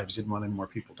more lives, didn't want any more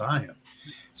people dying.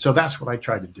 So that's what I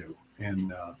tried to do,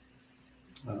 and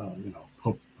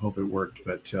hope it worked.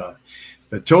 But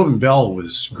Tobin Bell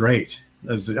was great.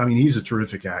 He's a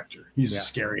terrific actor. He's a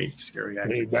scary actor.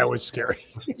 Hey, that was scary.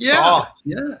 Yeah.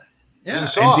 Dean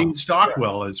And Dean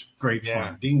Stockwell is great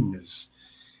fun. Dean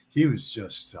he was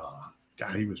just,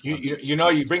 God, he was.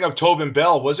 You bring up Tobin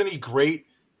Bell. Wasn't he great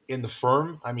in The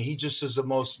Firm? He just is the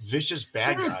most vicious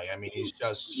bad guy. He's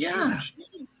just huge.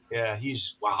 Yeah, he's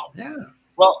wow. Yeah.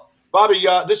 Well, Bobby,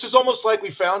 this is almost like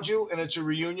we found you, and it's a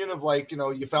reunion of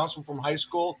you found someone from high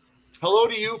school. Hello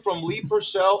to you from Lee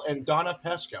Purcell and Donna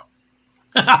Pescow.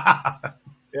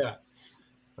 Yeah.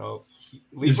 So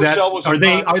are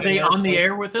they on the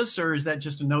air with us, or is that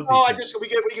just a note?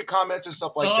 We get comments and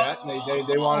stuff like that. And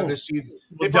they wanted to see.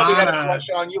 They probably had a crush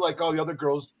on you, like all the other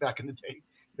girls back in the day.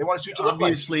 They want to see what you look like.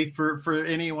 Obviously, for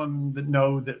anyone that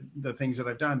know the things that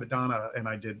I've done, but Donna and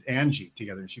I did Angie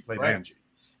together, and she played Angie.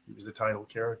 He was the title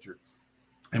character,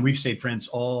 and we've stayed friends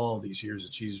all these years.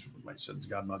 And she's my son's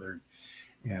godmother.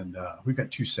 And we've got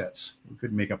 2 sets. We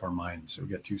couldn't make up our minds, so we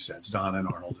got 2 sets: Donna and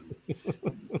Arnold,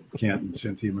 and Kent and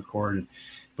Cynthia McCord.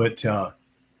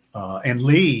 And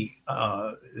Lee,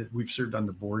 we've served on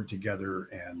the board together,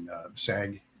 and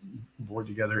SAG board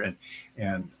together,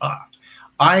 and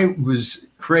I was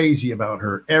crazy about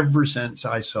her ever since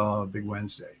I saw Big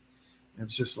Wednesday.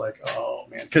 It's just like, oh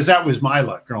man, because that was my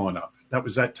luck growing up. That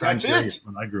was that time period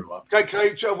when I grew up.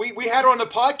 We had her on the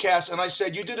podcast, and I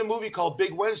said, you did a movie called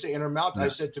Big Wednesday in her mouth. Yeah. I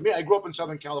said to me, I grew up in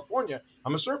Southern California.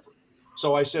 I'm a surfer.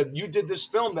 So I said, you did this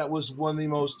film that was one of the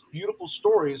most beautiful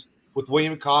stories with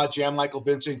William Codd, Jan Michael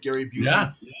Vincent, Gary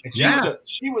Busey. Yeah. And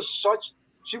she was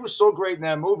so great in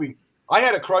that movie. I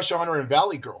had a crush on her in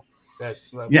Valley Girl.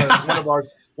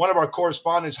 One of our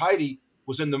correspondents, Heidi,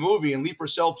 was in the movie, and Lee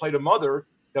Purcell played a mother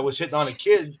that was hitting on a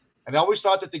kid. And I always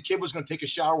thought that the kid was going to take a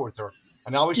shower with her.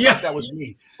 And I always thought that was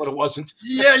me, but it wasn't.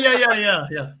 Yeah.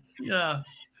 I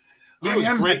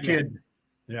am the kid.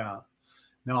 Yeah.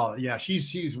 No, yeah,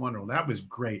 she's wonderful. That was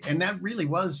great. And that really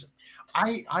was,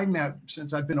 I met,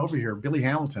 since I've been over here, Billy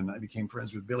Hamilton. I became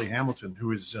friends with Billy Hamilton,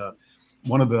 who is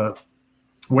one of the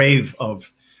wave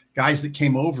of guys that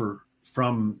came over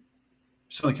from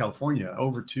Southern California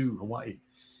over to Hawaii.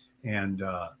 And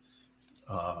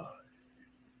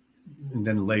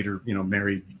then later,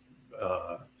 married.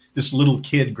 This little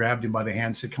kid grabbed him by the hand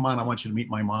and said, come on, I want you to meet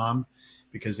my mom,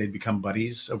 because they'd become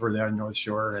buddies over there on North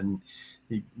Shore. And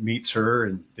he meets her,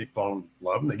 and they fall in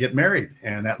love, and they get married.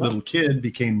 And that little kid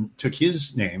took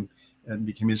his name and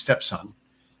became his stepson.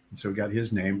 And so he got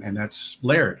his name, and that's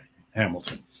Laird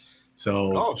Hamilton.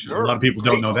 So a lot of people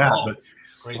don't know that,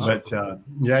 but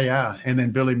yeah. And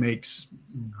then Billy makes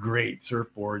great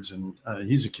surfboards, and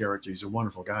he's a character. He's a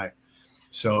wonderful guy.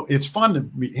 So it's fun to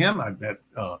meet him. I met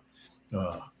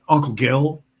Uncle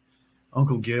Gil.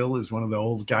 Uncle Gil is one of the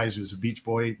old guys who was a beach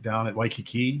boy down at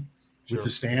Waikiki with the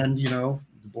stand, the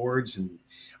boards. And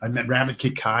I met Rabbit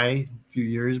Kid Kai a few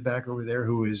years back over there,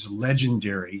 who is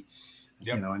legendary.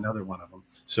 Yep. You know, another one of them.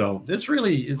 So it's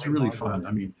really fun.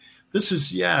 I mean, this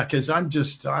is because I'm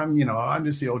just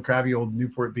the old crabby old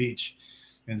Newport Beach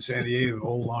in San Diego,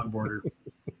 old longboarder.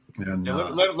 And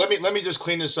let me just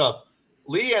clean this up.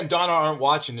 Lee and Donna aren't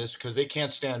watching this because they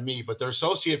can't stand me, but their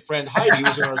associate friend Heidi,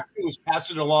 who's in our crew,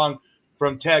 passed it along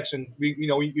from text, and you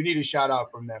need a shout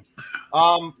out from them.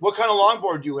 What kind of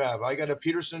longboard do you have? I got a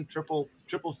Peterson triple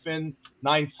fin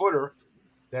 9-footer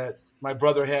that my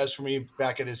brother has for me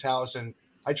back at his house, and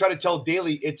I try to tell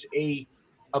Daly it's a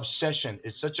obsession.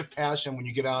 It's such a passion when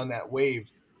you get on that wave.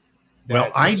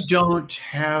 Well, I don't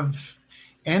have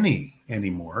any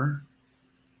anymore.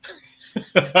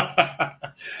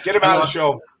 Get him out of the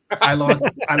show. I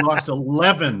lost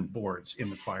 11 boards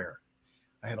in the fire.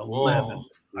 I had 11. Whoa.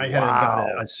 I had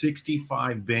about a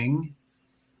 65 Bing.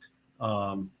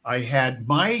 I had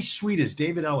my sweetest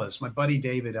David Ellis, my buddy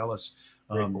David Ellis.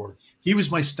 He was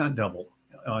my stunt double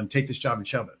on Take This Job and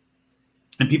Shove It.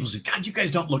 And people said, God, you guys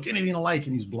don't look anything alike.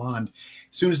 And he's blonde.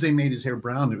 As soon as they made his hair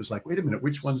brown, it was like, wait a minute,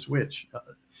 which one's which?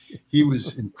 He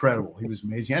was incredible. He was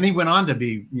amazing. And he went on to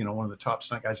be, one of the top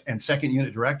stunt guys and second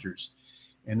unit directors.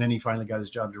 And then he finally got his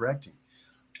job directing.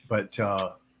 But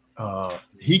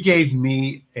he gave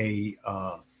me it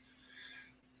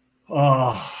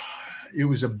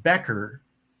was a Becker,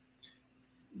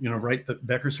 right? The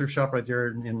Becker surf shop right there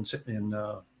in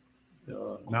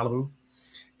Malibu.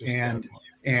 And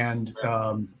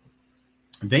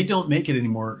they don't make it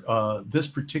anymore. This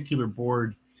particular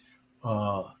board,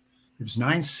 it was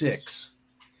 9.6,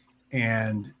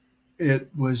 and it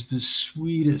was the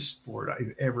sweetest board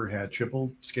I've ever had,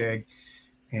 triple skeg.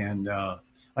 And I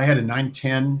had a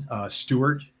 910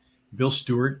 Stewart. Bill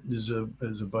Stewart is a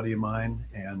buddy of mine,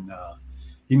 and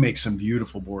he makes some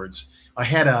beautiful boards. I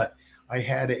had a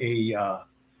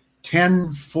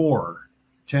 10 foot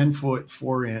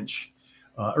 4-inch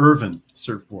Irvin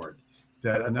surfboard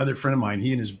that another friend of mine,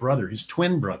 he and his brother, his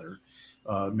twin brother,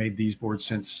 made these boards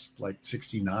since like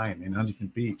 69 in Huntington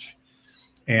Beach.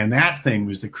 And that thing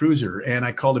was the cruiser. And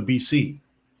I called it BC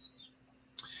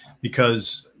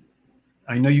because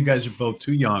I know you guys are both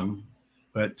too young,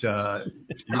 but you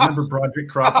remember Broderick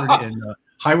Crawford in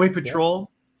Highway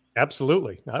Patrol? Yeah,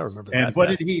 absolutely. I remember that. And what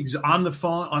did he was on the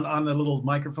phone, on the little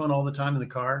microphone all the time in the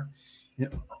car.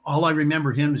 All I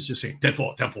remember him is just saying,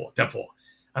 10-4, 10-4, 10-4.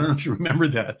 I don't know if you remember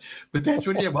that, but that's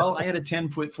what he did. Well, I had a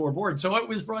 10-foot 4 board. So it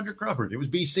was Broderick Crawford. It was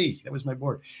BC. That was my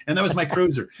board. And that was my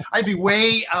cruiser. I'd be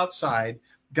way outside.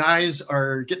 Guys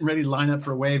are getting ready to line up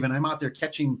for a wave. And I'm out there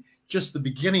catching just the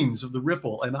beginnings of the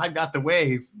ripple. And I got the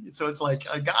wave. So it's like,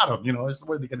 I got them. What,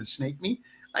 are they going to snake me?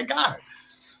 I got it.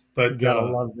 But gotta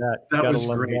love that. That was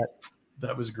great.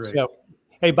 That was great. So,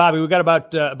 hey, Bobby, we got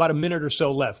about a minute or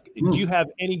so left. Do you have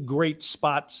any great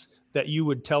spots that you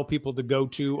would tell people to go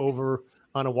to over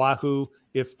on Oahu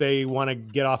if they want to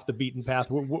get off the beaten path?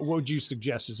 What would you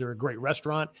suggest? Is there a great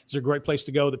restaurant? Is there a great place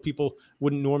to go that people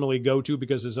wouldn't normally go to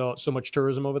because there's so much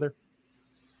tourism over there?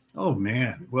 Oh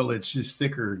man. Well, it's just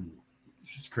thicker.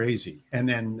 It's crazy. And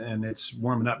it's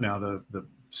warming up now. The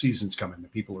season's coming. The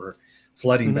people are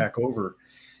flooding back over.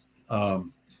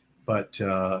 But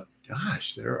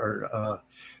gosh, there are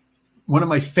one of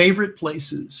my favorite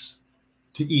places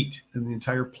to eat in the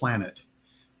entire planet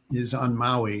is on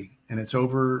Maui. And it's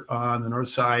over on the north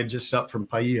side, just up from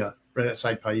Paia, right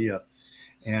outside Paia.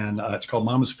 And it's called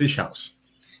Mama's Fish House.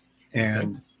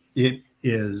 And it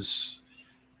is,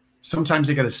 sometimes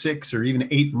they got a 6 or even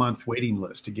 8-month waiting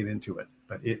list to get into it.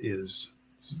 But it is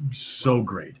so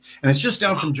great. And it's just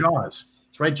down from Jaws.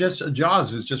 It's right,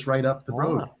 Jaws is just right up the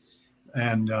road.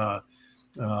 And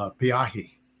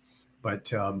Piahi.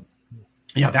 But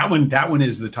that one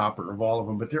is the topper of all of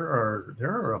them. But there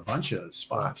are a bunch of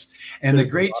spots, and the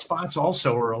great spots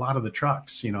also are a lot of the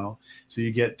trucks. So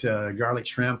you get garlic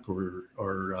shrimp or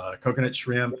coconut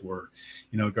shrimp, or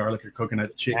garlic or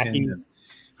coconut chicken, and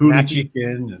hula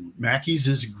chicken, and Mackey's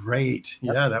is great.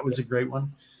 Yep. Yeah, that was a great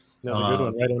one. Another good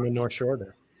one right on the North Shore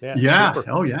there. Yeah. Super.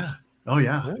 Oh yeah.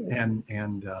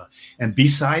 And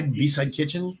B-side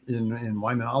Kitchen in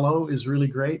Waimanalo is really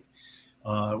great.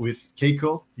 With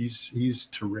Keiko, he's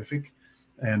terrific,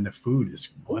 and the food is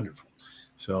wonderful.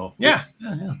 So yeah.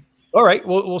 All right,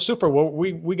 well, super. Well,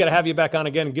 we got to have you back on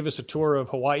again and give us a tour of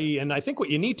Hawaii. And I think what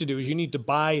you need to do is you need to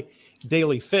buy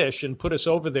Daily Fish and put us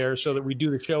over there so that we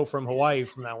do the show from Hawaii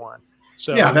from now on.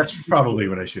 So yeah, that's probably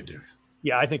what I should do.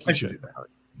 Yeah, I think you should do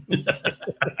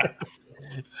that.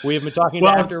 We have been talking to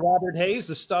Actor Robert Hays,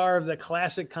 the star of the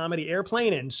classic comedy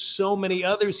Airplane and so many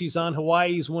others. He's on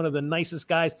Hawaii. He's one of the nicest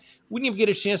guys. We didn't even get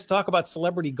a chance to talk about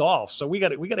celebrity golf, so we got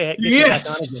to get you back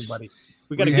on again, buddy.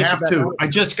 We got to get you back on. I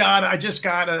just got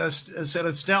a set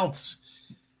of stealths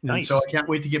Nice. And so I can't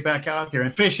wait to get back out there.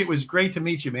 And Fish, it was great to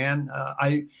meet you, man.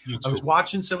 I was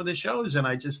watching some of the shows, and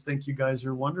I just think you guys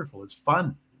are wonderful. It's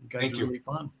fun. You guys are really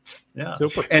fun. Yeah.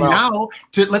 Super. And now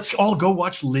let's all go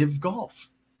watch Live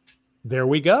Golf. There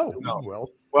we go. No.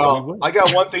 Well, I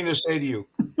got one thing to say to you.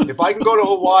 If I can go to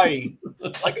Hawaii,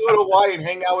 and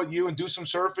hang out with you and do some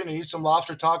surfing and eat some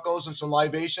lobster tacos and some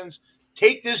libations,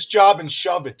 take this job and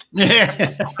shove it.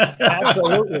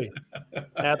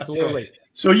 Absolutely.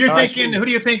 So you're thinking, who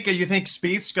do you think? You think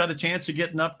Spieth's got a chance of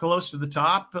getting up close to the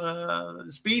top?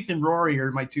 Spieth and Rory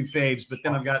are my two faves, but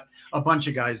then I've got a bunch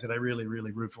of guys that I really,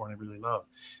 really root for and I really love.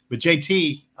 But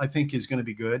JT, I think, is going to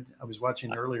be good. I was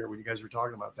watching earlier when you guys were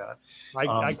talking about that.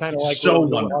 I kind of like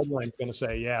what I'm going to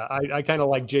say. Yeah, I kind of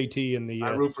like JT in the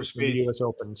U.S.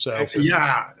 Open. So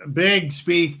yeah, big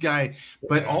Spieth guy.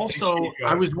 But also,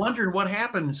 I was wondering what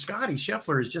happened. Scotty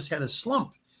Scheffler has just had a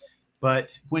slump. But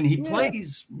when he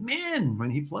plays,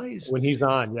 when he's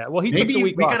on, well, he maybe took the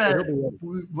week off.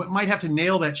 We might have to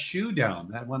nail that shoe down.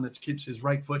 That one that keeps his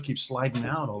right foot keeps sliding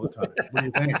out all the time. What do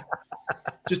you think?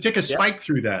 Just take a spike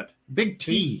through that big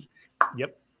T.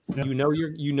 Yep. You know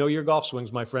your golf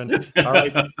swings, my friend. All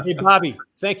right. Hey, Bobby,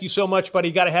 thank you so much,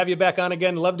 buddy. Got to have you back on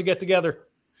again. Love to get together.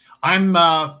 I'm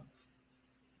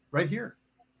right here.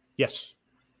 Yes,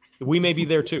 we may be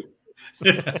there too.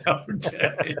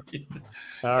 Okay.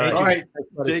 All right.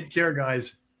 Take care,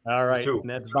 guys. All right. And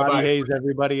that's Bobby Hayes,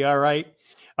 everybody. All right.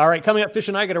 Coming up, Fish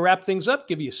and I got to wrap things up,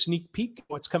 give you a sneak peek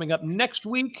what's coming up next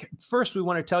week. First, we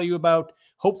want to tell you about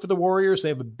Hope for the Warriors. They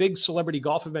have a big celebrity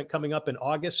golf event coming up in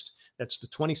August. That's the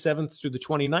 27th through the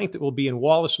 29th. It will be in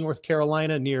Wallace, North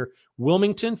Carolina, near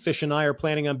Wilmington. Fish and I are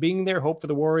planning on being there. Hope for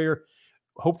the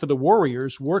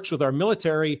Warriors works with our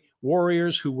military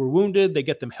warriors who were wounded. They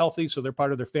get them healthy so they're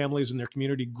part of their families and their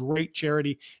community. Great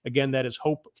charity. Again, that is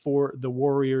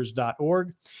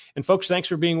hopeforthewarriors.org. And folks, thanks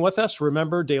for being with us.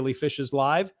 Remember, Daily Fish is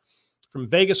live from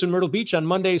Vegas and Myrtle Beach on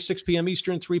Mondays, 6 p.m.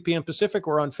 Eastern, 3 p.m. Pacific.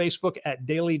 We're on Facebook at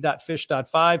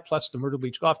daily.fish.5, plus the Myrtle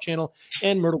Beach Golf Channel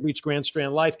and Myrtle Beach Grand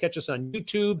Strand Live. Catch us on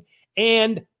YouTube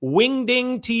and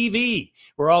Wingding TV.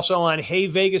 We're also on Hey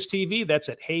Vegas TV. That's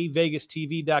at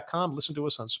heyvegastv.com. Listen to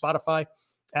us on Spotify,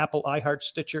 Apple, iHeart,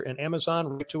 Stitcher, and Amazon.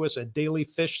 Write to us at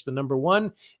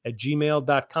dailyfish1 at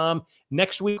gmail.com.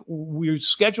 Next week, we're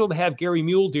scheduled to have Gary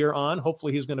Muledeer on.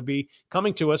 Hopefully, he's going to be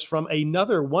coming to us from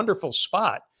another wonderful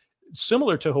spot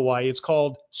similar to Hawaii. It's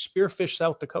called Spearfish,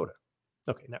 South Dakota.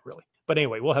 Okay, not really. But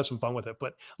anyway, we'll have some fun with it.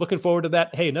 But looking forward to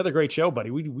that. Hey, another great show,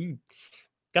 buddy. We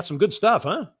got some good stuff,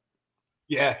 huh?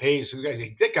 Yeah, Hayes,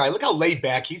 that guy, look how laid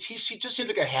back. He just seems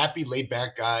like a happy, laid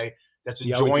back guy that's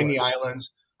enjoying the islands.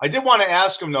 I did want to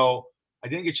ask him, though. I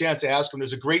didn't get a chance to ask him.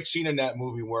 There's a great scene in that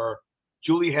movie where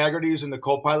Julie Haggerty's in the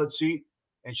co-pilot seat,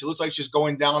 and she looks like she's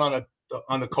going down on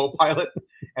the co-pilot,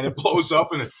 and it blows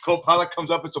up, and the co-pilot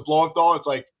comes up. It's a blow-up doll. It's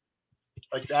like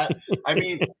that. I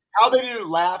mean, how they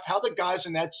didn't laugh, how the guys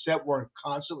in that set weren't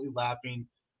constantly laughing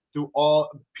through all.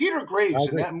 Peter Graves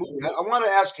in that movie. I want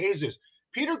to ask Hayes this.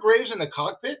 Peter Graves in the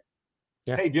cockpit.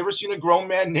 Yeah. Hey, have you ever seen a grown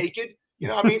man naked? You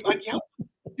know, I mean, like,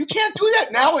 you can't do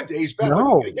that nowadays.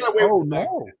 No. Get away with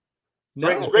no.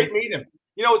 Right? It's great meeting him.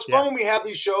 You know, it's fun when we have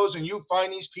these shows and you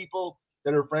find these people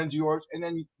that are friends of yours, and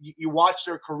then you watch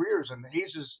their careers. And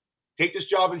Hayes is take this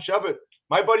job and shove it.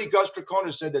 My buddy Gus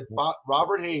Tricona said that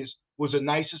Robert Hayes was the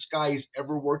nicest guy he's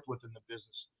ever worked with in the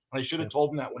business. And I should have told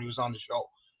him that when he was on the show.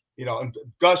 You know, and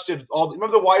Gus did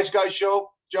remember the Wise Guys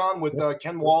show, John, with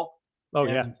Ken Wall?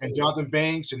 And Jonathan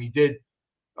Banks, and he did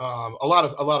a lot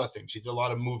of things. He did a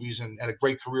lot of movies and had a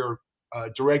great career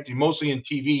directing, mostly in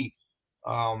TV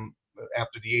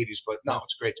after the 80s. But no,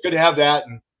 it's great. It's good to have that.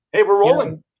 And hey, we're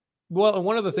rolling. Yeah. Well,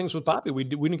 one of the things with Bobby, we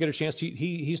didn't get a chance.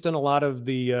 He's done a lot of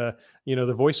the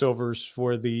the voiceovers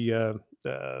for the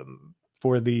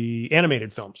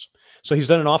animated films. So he's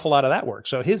done an awful lot of that work.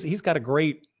 So he's got a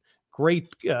great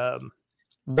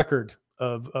record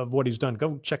of what he's done.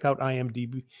 Go check out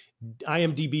imdb.com,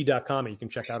 and you can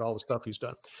check out all the stuff he's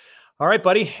done. All right,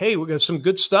 buddy. Hey, we got some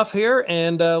good stuff here,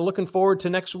 and looking forward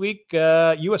to next week.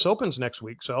 U.S. Open's next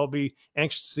week, so I'll be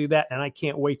anxious to see that, and I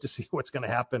can't wait to see what's going to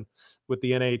happen with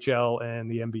the NHL and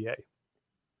the NBA.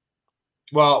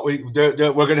 Well, we're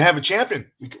going to have a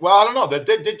champion. Well, I don't know. They're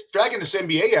dragging this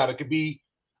NBA out. It could be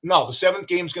the seventh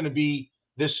game's going to be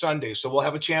this Sunday, so we'll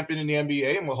have a champion in the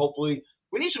NBA, and we'll hopefully.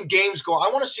 We need some games going.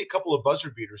 I want to see a couple of buzzer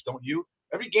beaters, don't you?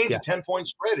 Every game's a 10-point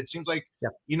spread. It seems like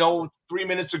 3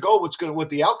 minutes ago what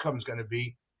the outcome's going to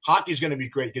be. Hockey's going to be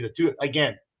great. Get it to it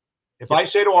again. If I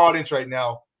say to our audience right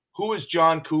now, who is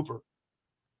John Cooper?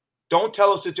 Don't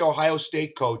tell us it's the Ohio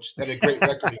State coach that had a great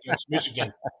record against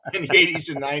Michigan in the 80s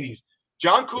and 90s.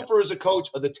 John Cooper is a coach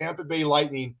of the Tampa Bay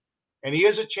Lightning, and he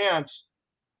has a chance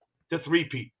to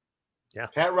three-peat. Yeah.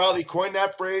 Pat Riley coined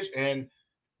that phrase, and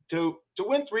to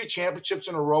win 3 championships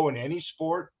in a row in any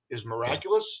sport is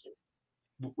miraculous.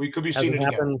 We could be seeing it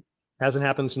again. Hasn't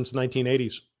happened since the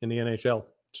 1980s in the NHL.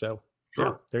 So, Sure.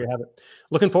 yeah, there you have it.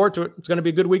 Looking forward to it. It's going to be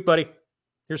a good week, buddy.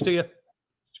 Here's to you.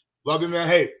 Love you, man.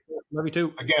 Hey, love you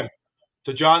too. Again,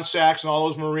 to John Sachs and all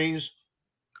those Marines.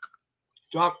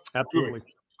 John, absolutely.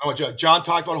 John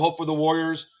talked about hope for the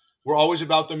Warriors. We're always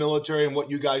about the military and what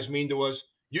you guys mean to us.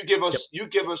 You give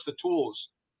us the tools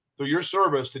through your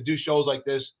service to do shows like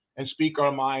this and speak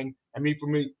our mind. And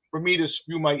for me to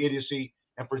spew my idiocy,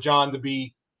 and for John to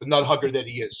be the nut hugger that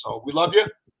he is. So we love you,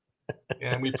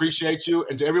 and we appreciate you.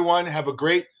 And to everyone, have a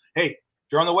great. Hey, if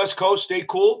you're on the West Coast, stay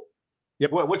cool.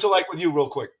 Yep. What's it like with you, real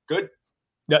quick? Good.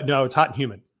 No, it's hot and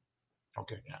humid.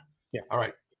 Okay. Yeah. All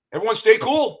right. Everyone, stay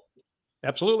cool.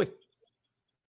 Absolutely.